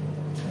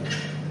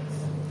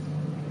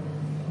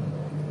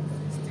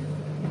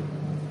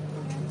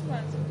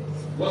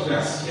 What we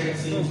are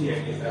seeing here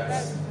is that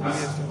as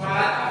far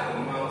as the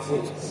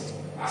mountains,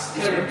 as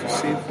terrible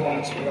as the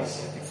mountains,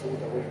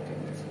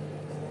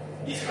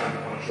 it can be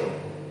controlled.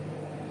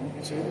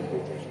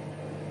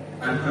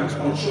 And can be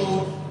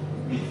controlled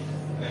with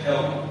the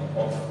help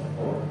of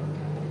God.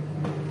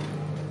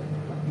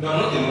 You are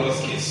not in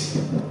Lord's case.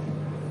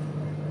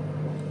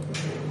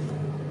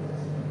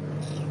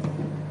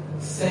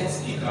 Set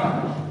a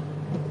guard,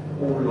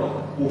 O Lord,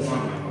 over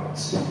my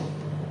mouth.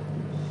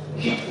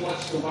 Keep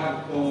watch over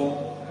the door of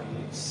my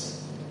lips.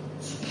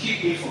 To keep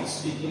me from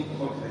speaking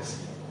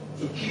thoughtlessly.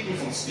 To keep me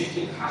from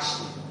speaking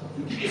harshly.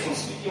 To keep me from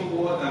speaking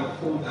words that will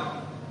pull down.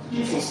 To keep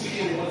me from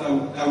speaking words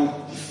that will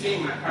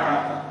defame my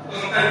character.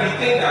 Because sometimes we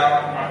think that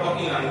we're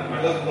talking and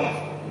we're just gone.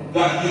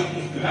 But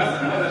that's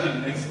actually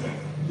the next point.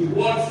 The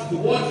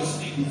words you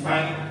speak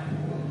define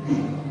you.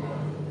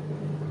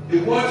 The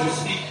words you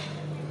speak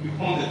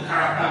become the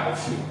character of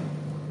you.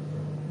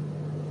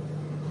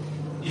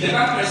 If you're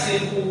that person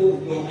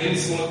who, any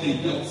small thing,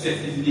 you get upset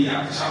easily,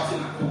 you're shouting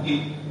and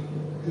talking,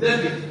 then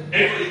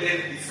everybody then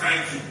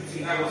defines you. You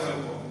think that was do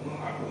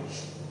not approach.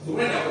 So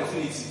when there are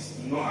opportunities,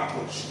 do not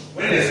approach.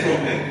 When there's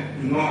problem,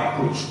 do not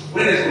approach.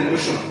 When there's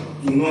promotion,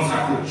 do not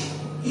approach.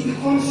 It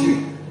becomes you.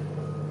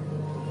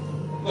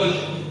 Because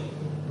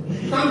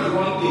you can't be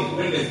one thing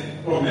when there's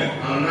problem and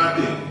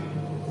another thing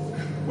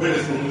when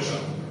there's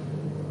promotion.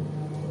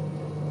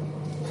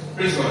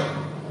 Praise God.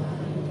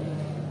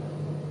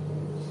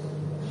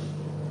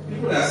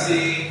 People that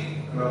say,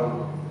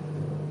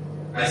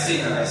 I say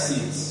that I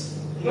see it.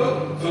 You know,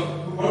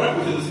 when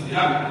people do they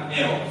have an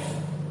air of,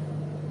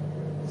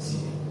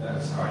 see,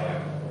 that's how I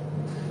am.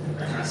 I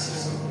can't see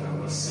something, I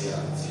must say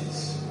that it is.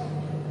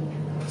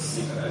 I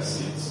see that I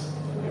see it.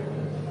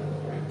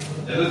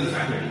 That doesn't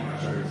define your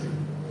immaturity.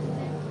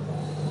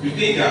 You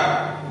think you are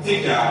good,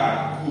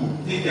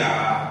 you think you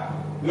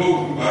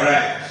are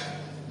right.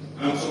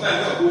 And sometimes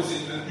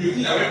you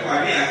think I went for a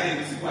day, I think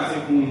this people are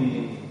saying,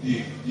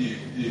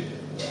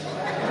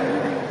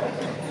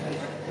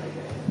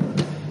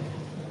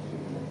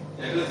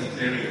 They're not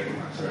declaring your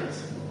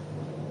maturity.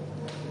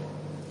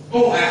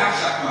 Oh, I have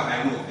sharp mouth, I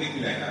know, take me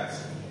like that.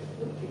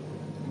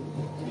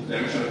 It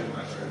dimension of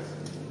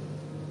maturity.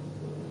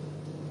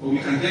 But we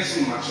can get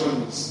so matured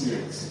in the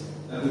spirit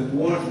that the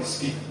word we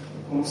speak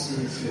becomes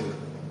spirit-filled.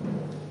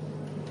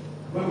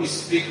 When we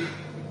speak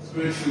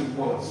spirit-filled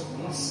words,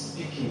 we're not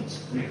speaking to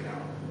break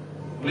down.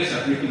 Unless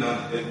you're breaking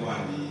down the devil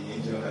and the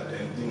angel and the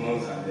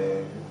demons and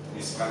the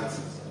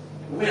principalities.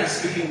 But when you're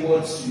speaking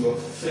words to your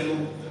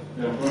fellow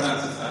brother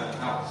and sister in the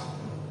house,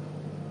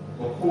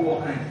 or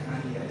co-worker in the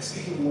family, you're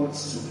speaking words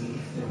to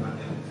lift them and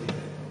elevate them.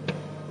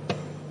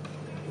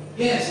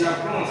 Yes, you are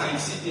grown and you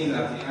see things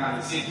as they are,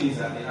 you say things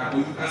as they are, but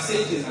you can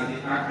say things as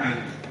they are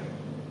kindly.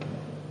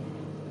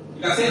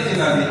 You can say things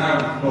as they are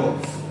with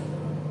love.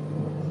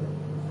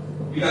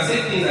 You can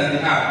say things as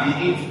they are,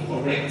 begin to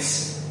correct.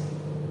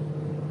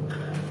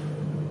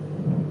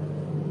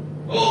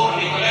 Oh, I'm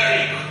a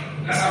choleric.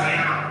 That's how I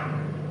am.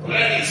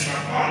 Choleric is my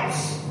parents.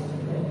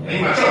 Are you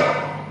mature?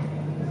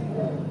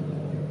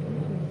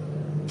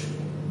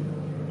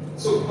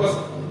 So, because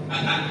I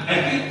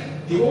think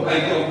the whole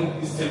idea of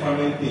this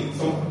temperament thing,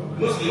 so a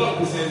lot of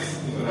Christians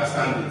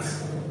misunderstand it.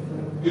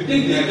 You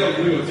think the idea of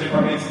knowing your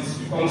temperament is to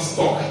become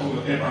stuck in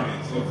your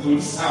temperament. So,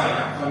 this is how I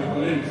am. So, I'm a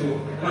choleric. So,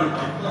 I'm a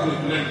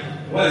choleric.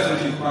 What is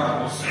something bad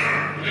about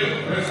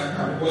cholerics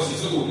are bossy?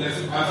 So, yes,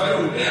 I'm sorry,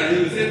 when I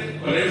really say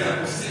cholerics are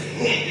bossy,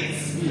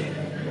 it's me.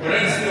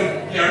 Cholerics,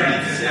 they are really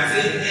busy. I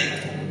say,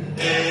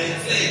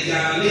 say they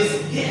are lazy.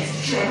 Yes,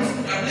 sure,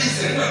 I'm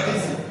lazy, I'm not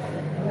lazy.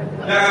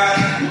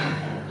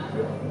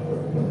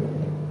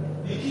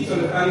 The key to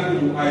understanding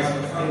who you are is to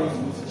understand what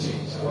you need to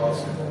change about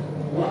you.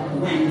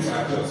 When you need to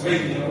adjust, when you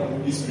need to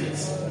Holy Spirit.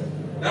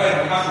 That way,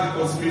 you have to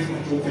become spirit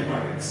control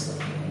temperaments.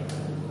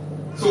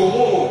 So,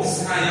 this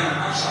is how I am, I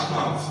have sharp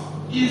mouth.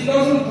 It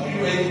doesn't do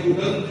you any good,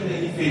 doesn't do you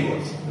any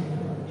favors.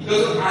 It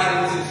doesn't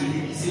add anything to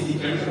you, it's a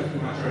declaration of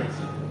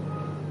immaturity.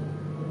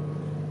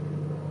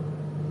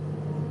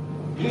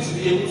 You need to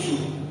be able to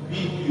be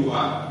who you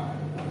are,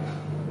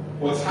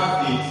 but have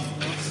a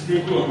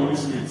sprinkle of Holy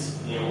Spirit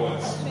in your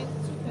words.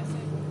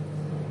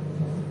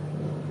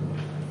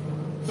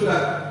 So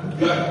that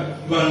you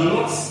are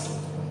not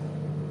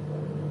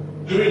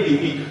during the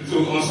week. So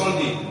on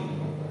Sunday,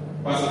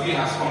 Pastor K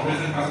has come,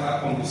 President Pastor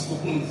has come, he's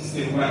spoken the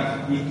same way,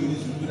 we do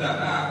this, we do that.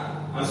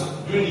 And so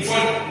during the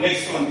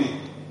next Sunday,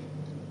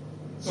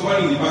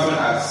 somebody in the pastor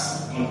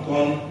has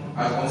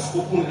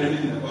unspoken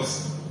everything because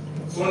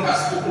someone has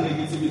spoken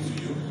negatively to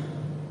you,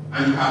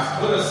 and you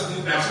have others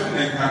they have spoken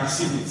and you have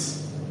received it.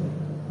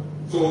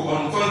 So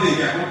on Sunday,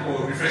 they are going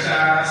for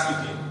refresher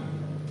speaking.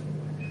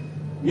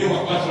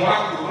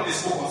 Meanwhile, when they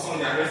spoke on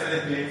Sunday, I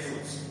started playing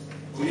fruit.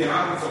 So you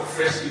are going for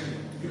fresh speaking.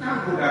 You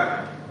can't go that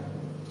way.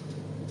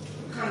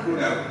 Can't go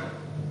that way.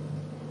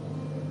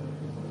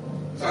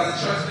 So as a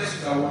church, let's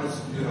use our words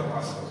to build up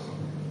ourselves.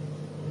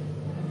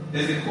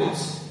 There's a quote.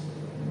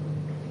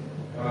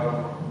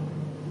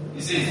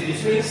 It says,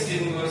 between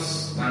stimulus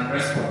and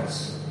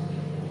response,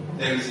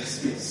 there is a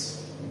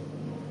space.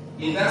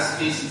 In that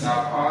space is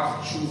our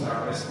power to choose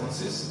our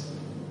responses,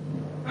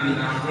 and in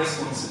our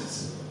responses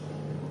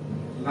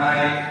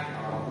lie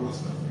our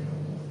growth.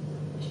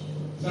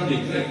 It's not the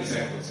exact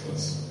examples,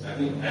 but I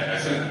think I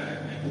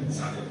think this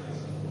sounded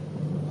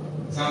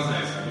nice. Sounds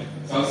nice, I mean,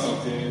 sounds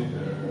something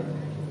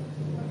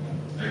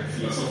like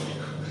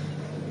philosophical.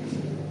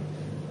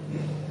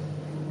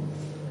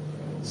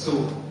 So,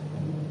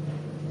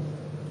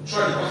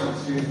 throughout the course of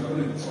this video, we're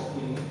going to be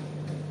talking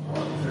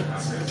about different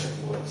aspects of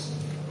words.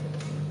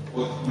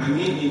 But my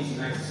main aim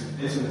tonight is to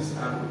let you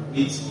understand the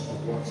weight of the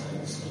words I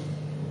speak.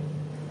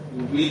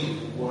 The weight of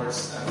the words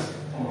that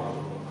come out of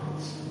my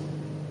mouth.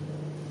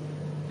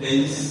 There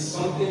is a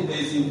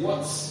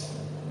what,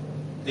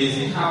 there is a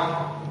how,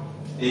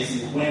 there is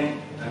a when,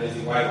 and there is a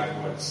why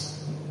of words.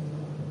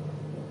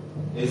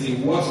 There is a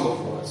what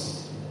of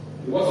words.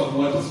 The what of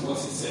words is what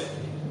is said.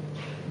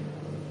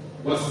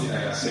 What is it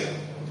that you are saying?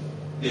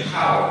 The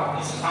how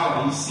is how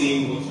are you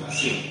saying what you are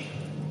saying.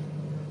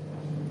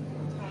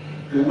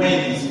 The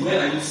when is when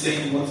are you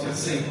saying what you are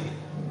saying.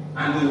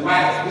 And the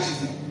why, which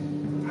is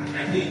I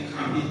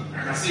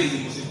can say is the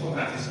most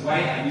important, is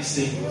why are you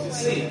saying what you are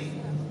saying.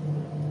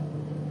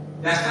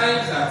 There are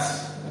times that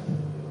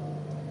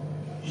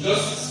you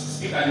just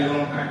speak at the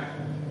wrong time.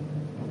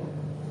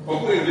 For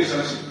good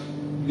relationship,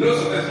 you know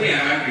sometimes when you're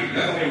angry,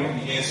 that's when you want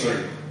to be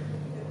sorry.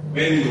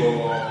 When your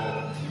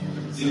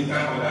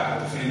significant other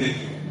has offended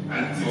you,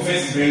 and the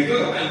offense is very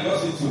good, and you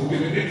just need to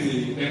maybe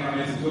the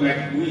temperament is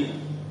like me.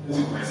 This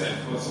is myself.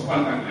 But so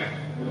one time like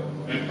what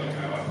I'm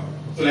talking about.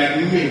 So like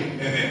me, and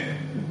then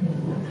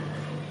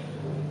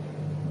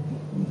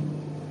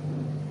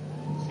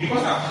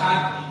because I've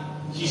had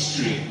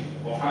history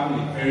of having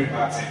a very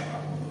bad temper.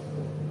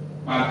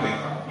 I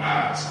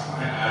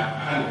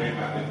had a very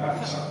bad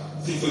temper.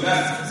 See, so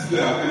that's good.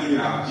 I'm telling you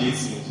now, JC,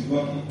 which is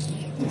not me.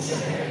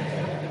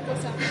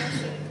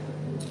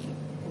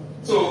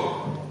 So,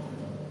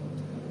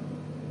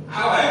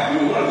 how I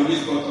do, one of the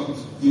ways God taught me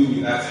to deal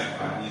with that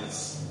temper is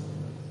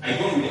I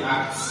don't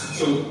react.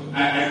 So, I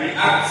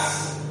react.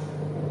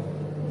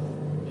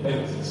 So,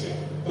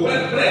 when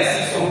I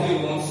see something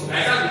once, I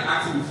start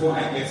reacting before I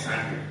get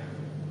angry.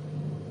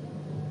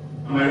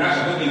 And my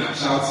reaction, I don't mean I'm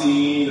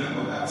shouting and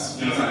all that.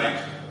 You understand?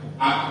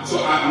 Like, so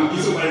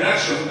my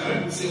reaction, when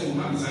people say, oh,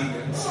 man is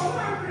angry. So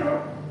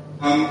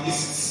I'm angry.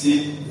 It's a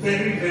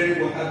very,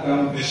 very watered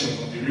down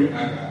version of the real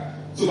anger.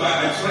 So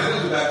I try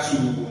to do that to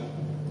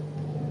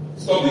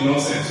stop the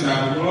nonsense, so that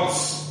I will not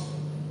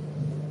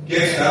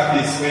get to that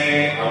place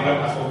where I will not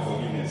ask for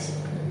forgiveness.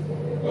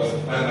 Because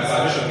my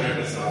salvation very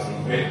personal, so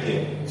I'm very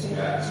clear to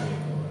me.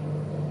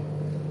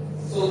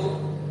 So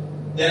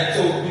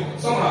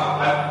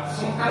somehow,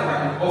 some kind of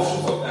like an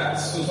offshoot of that.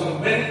 So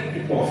when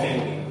people offend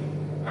me,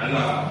 and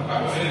now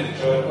I'm offending the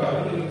church, but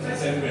I'm in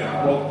friends everywhere,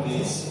 at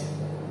workplace,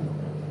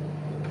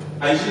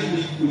 I usually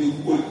need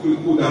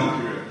cool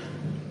down period.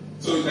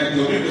 So it's like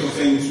your neighbors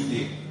offend me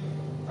today.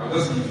 I'll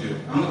just leave you.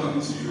 I'm not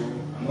talking to you.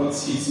 I'm not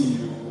hitting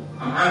you.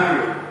 I'm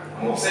angry.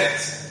 I'm upset.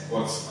 But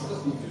I'll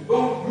just leave you.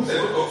 Don't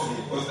talk to me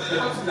because you're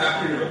not in that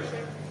period.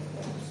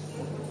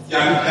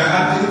 You're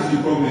adding to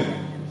the problem.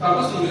 So I'm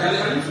just saying, I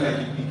feel like a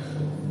pig.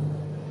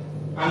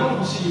 I'm not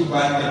pushing you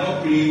back. I'm not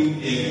praying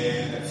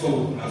for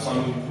my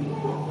family.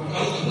 No,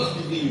 I'm just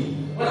leaving you.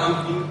 When I'm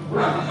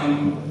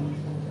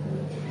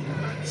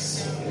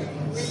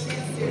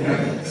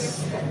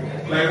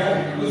like what?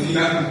 Because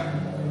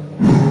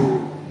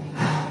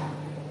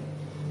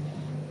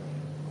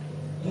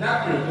in that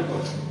period,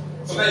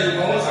 so that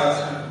you almost ask,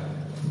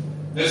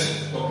 let's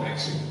talk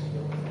next week.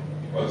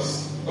 Because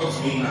talk to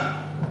me now.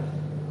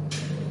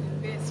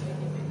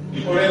 The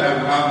problem that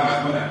we have now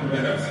is more than the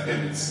problem that was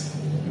attended.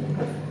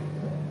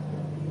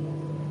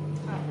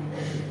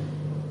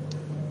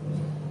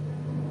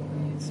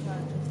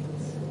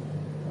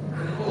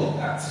 And all of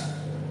that.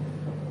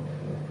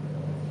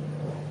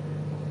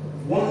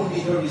 One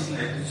major reason I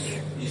do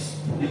is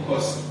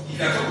because if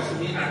you are talking to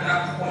me at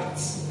that point,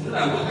 you know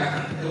that what I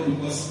can tell you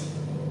because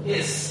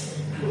yes,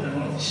 I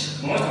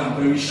know I'm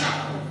very sharp.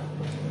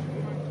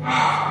 I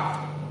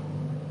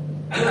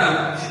know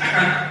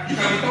that you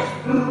can be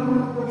talking.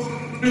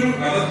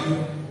 I don't do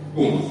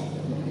boom.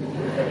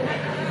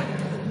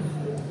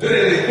 There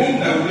is a boom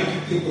that will make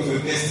you think of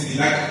your destiny.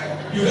 Like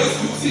you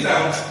sit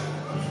down.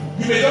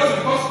 You may just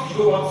because you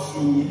don't want to.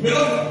 You may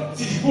not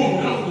see the boom. You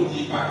may not know the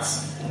impact.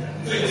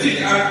 So you see, you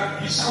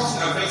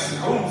shouting and vexing.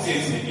 I won't say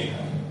anything again.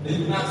 Then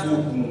you not go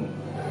boom.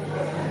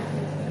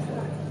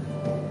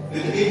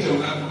 Then the angel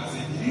will not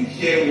say, "Did you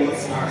hear what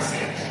Mark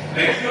said?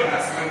 Like you don't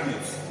understand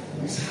it."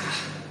 You say,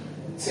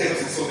 "Say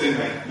us insulted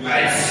my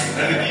life."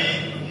 And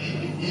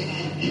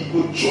he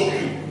will choke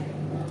you.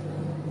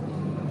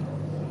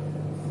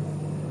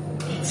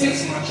 It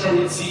takes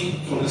maturity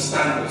to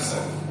understand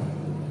yourself.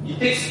 It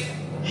takes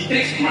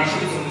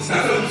maturity to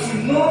understand. So if you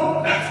know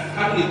that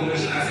having a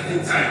conversation at a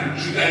certain time will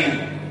trigger you,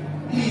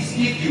 please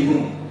leave the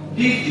room,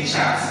 leave the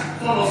chat,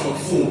 turn off your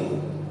phone,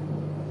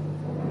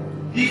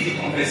 leave the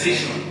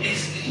conversation,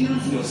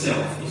 excuse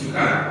yourself if you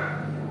can.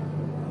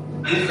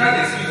 And if you can't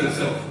excuse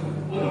yourself,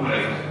 what am I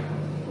like?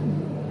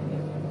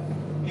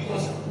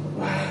 Because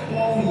by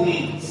all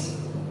means,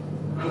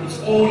 and with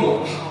all your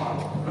power,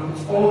 and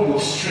with all your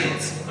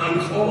strength, and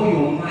with all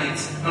your might,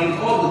 and with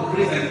all the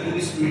grace that the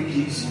Holy Spirit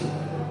gives you,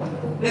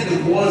 let the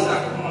words that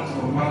come out of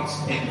your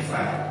mouth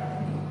edify.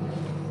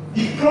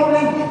 The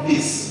problem with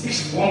this, which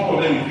is one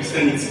problem in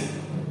Christianity,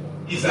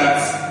 is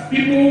that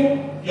people,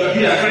 you are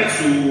trying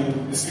to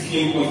be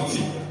speaking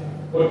positive,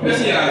 but the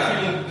person you are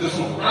feeling, there's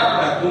some people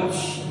that don't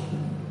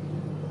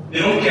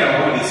care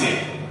about what they say.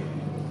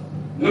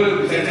 No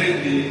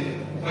represented the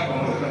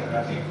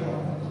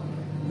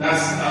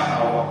that's not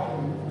how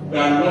we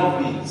are love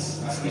beings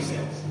as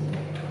Christians.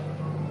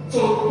 So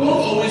don't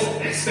always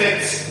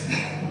expect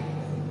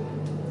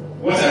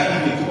what you are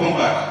giving to come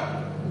back.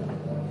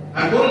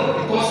 And don't,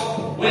 because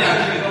when you are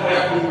giving not what you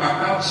are coming back,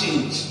 now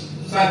change.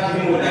 Start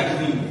giving what they are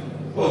giving you.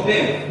 But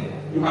then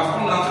you have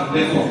come out to the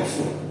level of the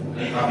fool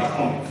and you have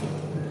become a fool.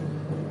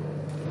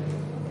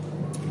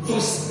 So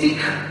stick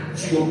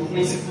to your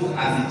principles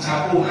as a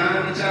child.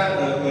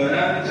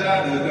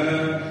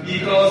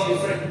 Equals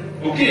different.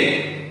 Okay,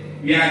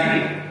 we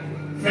agree.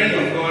 Friend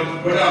of God,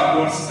 brother of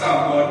God, sister of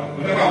God,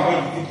 whatever of God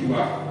you think you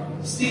are.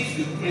 Stick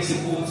to the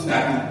principles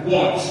that the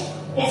word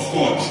of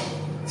God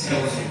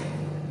tells you.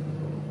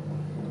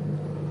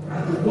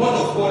 And the word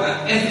of God at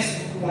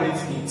every point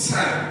in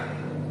time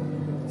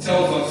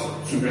tells us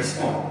to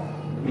respond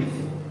with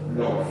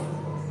love.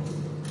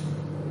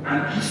 And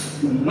if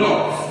you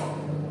love,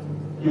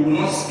 you will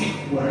not speak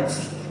words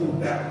to pull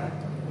down.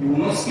 You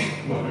will not speak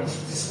words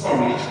to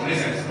discourage, unless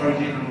you're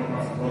discouraging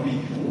anyone from loving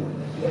you.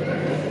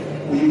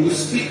 But you will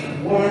speak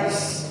words.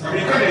 I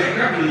mean, you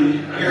can't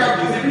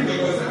be thinking to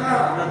yourself, my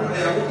brother,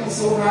 you're working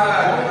so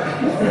hard.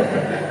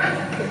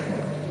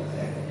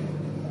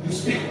 You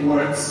speak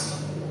words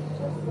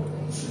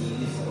to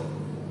live up.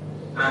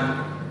 And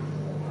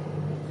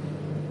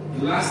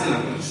the last thing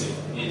I'm going to say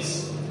is,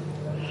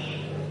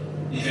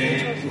 if you're in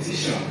a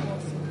position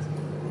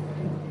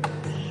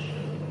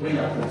when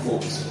you are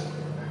provoked,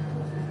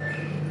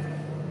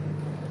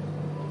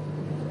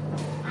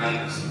 and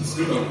the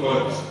Spirit of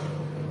God,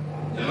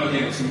 you're not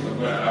getting the Spirit of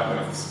God at that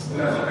point. So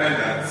there's a time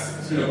that the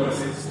Spirit of God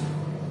says,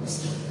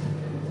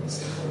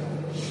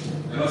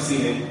 you're not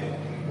seeing anything.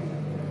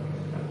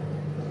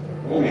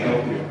 What will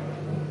help you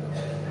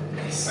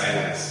is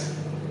silence.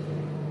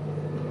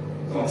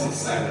 Don't say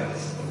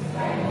silence.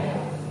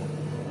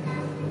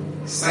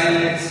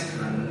 Silence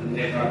can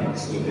never be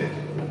excluded.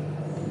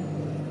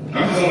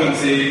 I'm just going to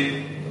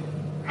say,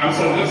 I'm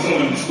just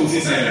going to discuss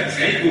silence.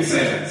 Can you put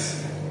silence?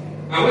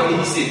 And what did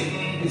he say?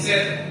 He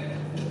said,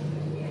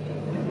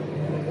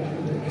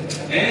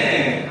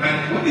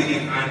 and what did he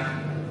add?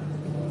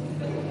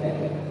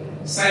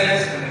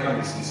 Silence can never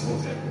be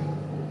disputed.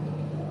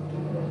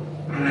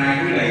 And I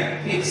agree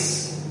that it takes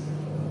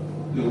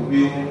the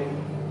will,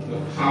 the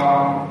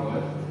power of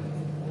God.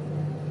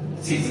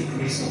 It takes the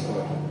grace of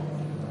God.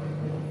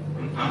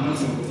 I'm not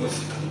saying because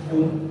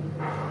people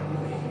are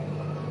annoying.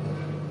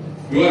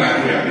 You all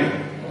agree, I mean?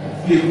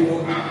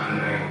 People are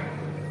annoying.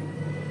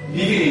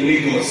 Living in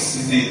Lagos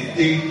is a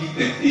daily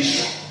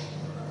temptation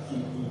to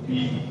be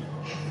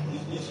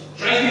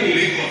driving in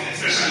Lagos,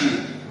 especially.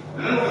 I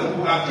don't know if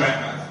people have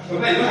drivers.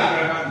 Sometimes you don't have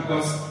drivers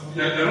because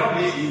they're not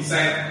really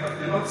inside,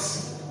 they're not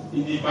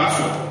in the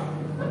battle.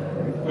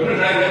 When you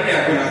drive every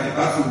happen at the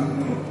battle,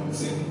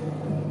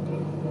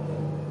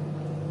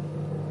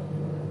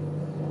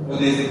 but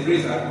there's a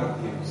grace that God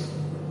gives.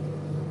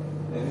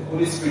 There's the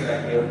Holy Spirit that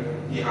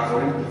He has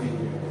already given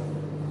you.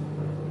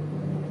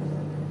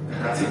 And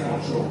can take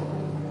control.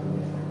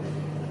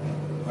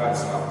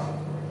 That's how.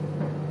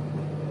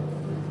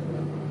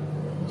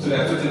 So there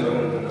are two things we're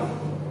going to do now.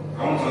 I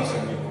want to answer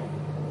your neighbor.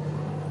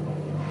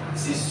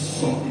 Say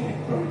something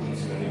encouraging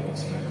to your neighbor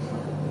tonight.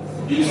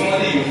 If it's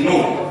somebody you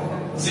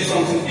know, say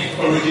something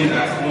encouraging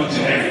that's not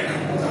generic.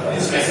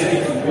 It's specific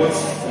to what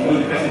you know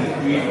the person is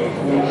doing or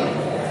going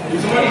through. If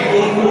somebody you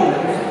don't know,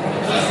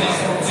 just say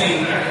something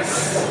nice.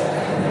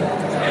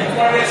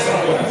 Encourage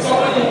somebody.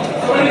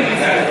 Somebody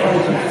needs that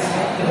encouragement.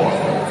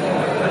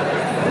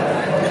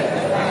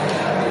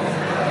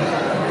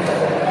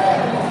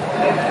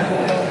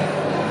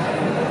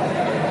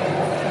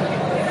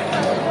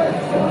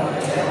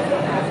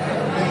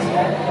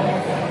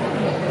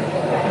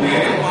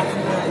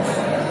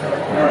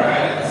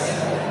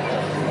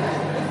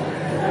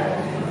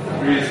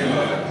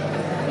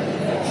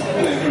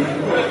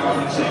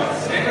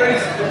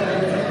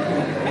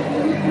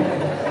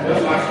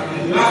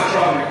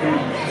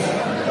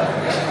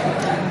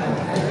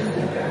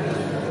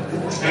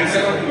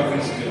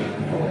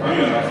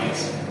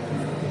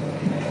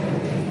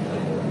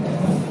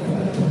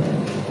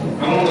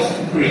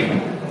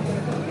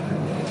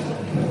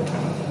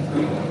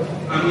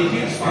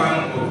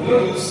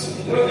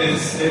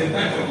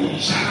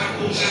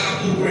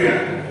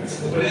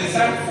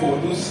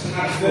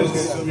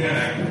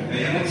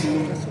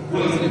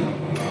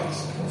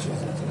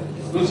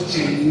 Those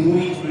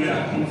genuine prayer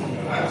that come from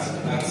your heart,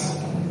 that's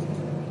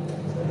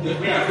your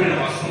prayer praying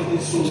about something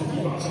so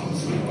deep and something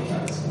so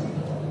important.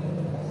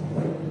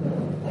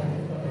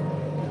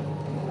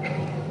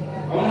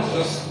 I want to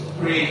just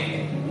pray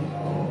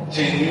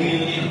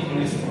genuinely and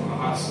honestly from our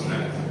hearts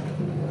tonight.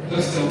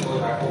 Just tell God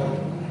that God,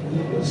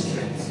 need your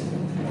strength.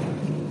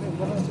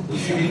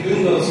 If you've been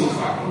doing well so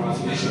far,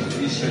 congratulations,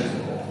 please strengthen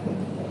God.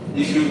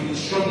 If you've been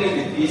struggling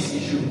with this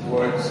issue with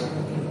words,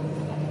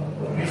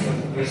 pray for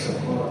the grace of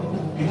God.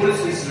 The Holy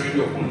Spirit is already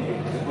upon you.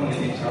 You're born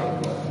again child of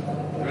God.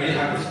 You already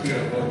have the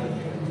Spirit of God in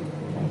you.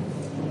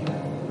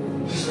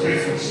 Just pray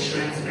for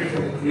strength, pray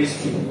for the grace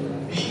to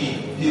be a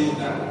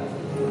builder.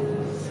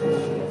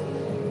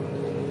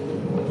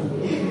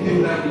 Be a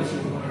builder with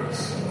your words.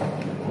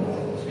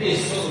 Be a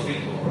source of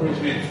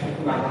encouragement to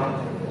people around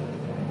you.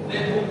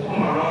 Let people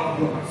come around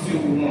you and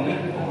feel warm. Let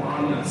people come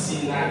around you and see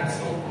light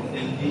or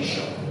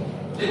condemnation.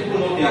 Let people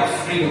not be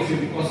afraid of you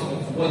because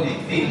of what they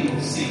think you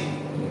will see.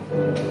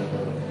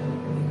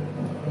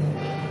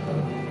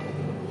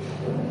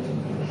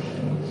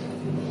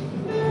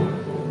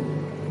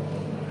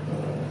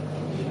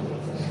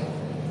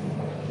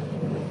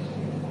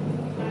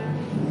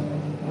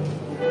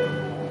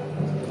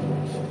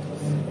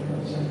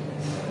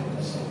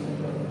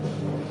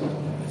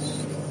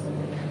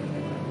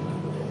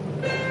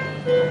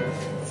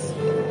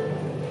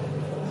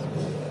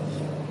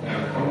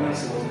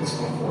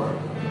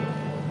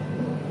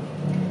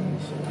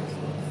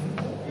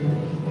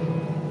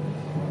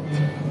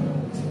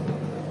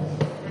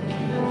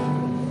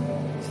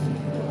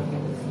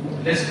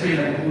 Let's pray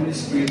that the Holy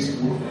Spirit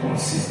will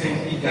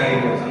consistently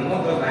guide us, and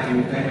not that He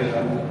will guide us,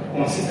 but will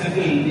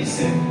consistently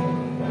listen.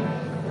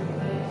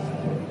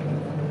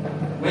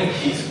 When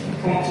He's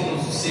prompting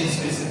us to say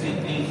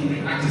specific things, to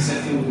react in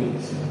certain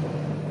ways.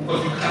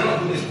 Because you cannot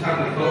do this without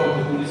the power of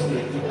the Holy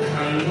Spirit. You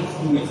cannot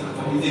do it at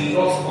all. It's a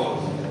lost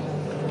cause.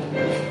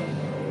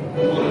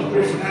 We're going to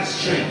pray for that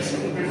strength.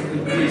 We're going to pray for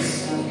the grace.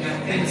 We are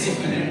attentive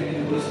to everything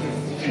the Holy Spirit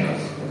is teaching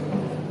us.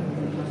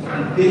 And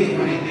day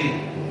by day,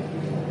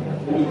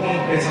 we become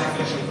better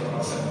versions of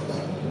ourselves.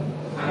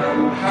 And I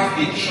will have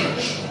a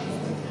church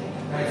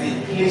that is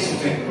a place of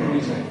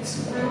encouragement.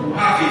 We will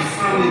have a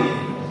family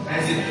that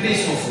is a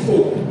place of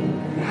hope. We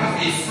will have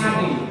a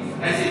family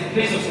that is a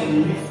place of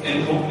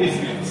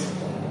upliftment.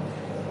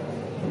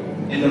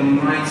 In the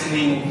mighty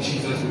name of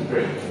Jesus we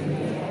pray.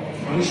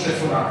 I wish that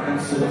for our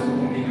hands to us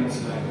communion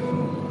tonight.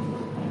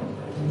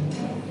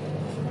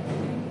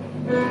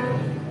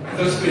 I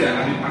just pray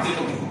that as we partake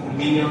of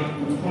communion,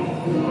 we become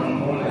more and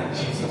more like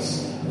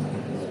Jesus.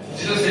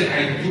 Jesus said,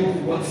 I do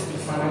what the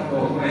Father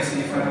does when I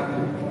say the Father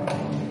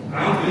do.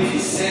 I don't believe he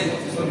said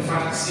what the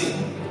Father said.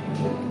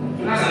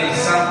 So that's an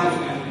example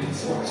to me.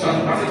 So as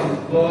we partake of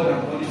the blood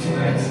and body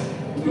tonight,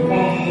 we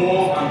become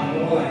more and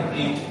more like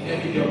him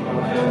every day of our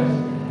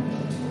lives.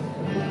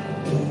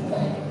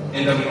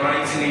 In the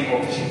mighty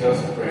name of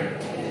Jesus, we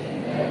pray.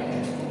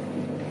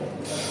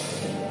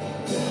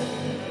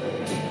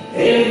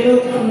 It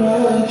looked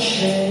like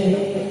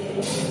change.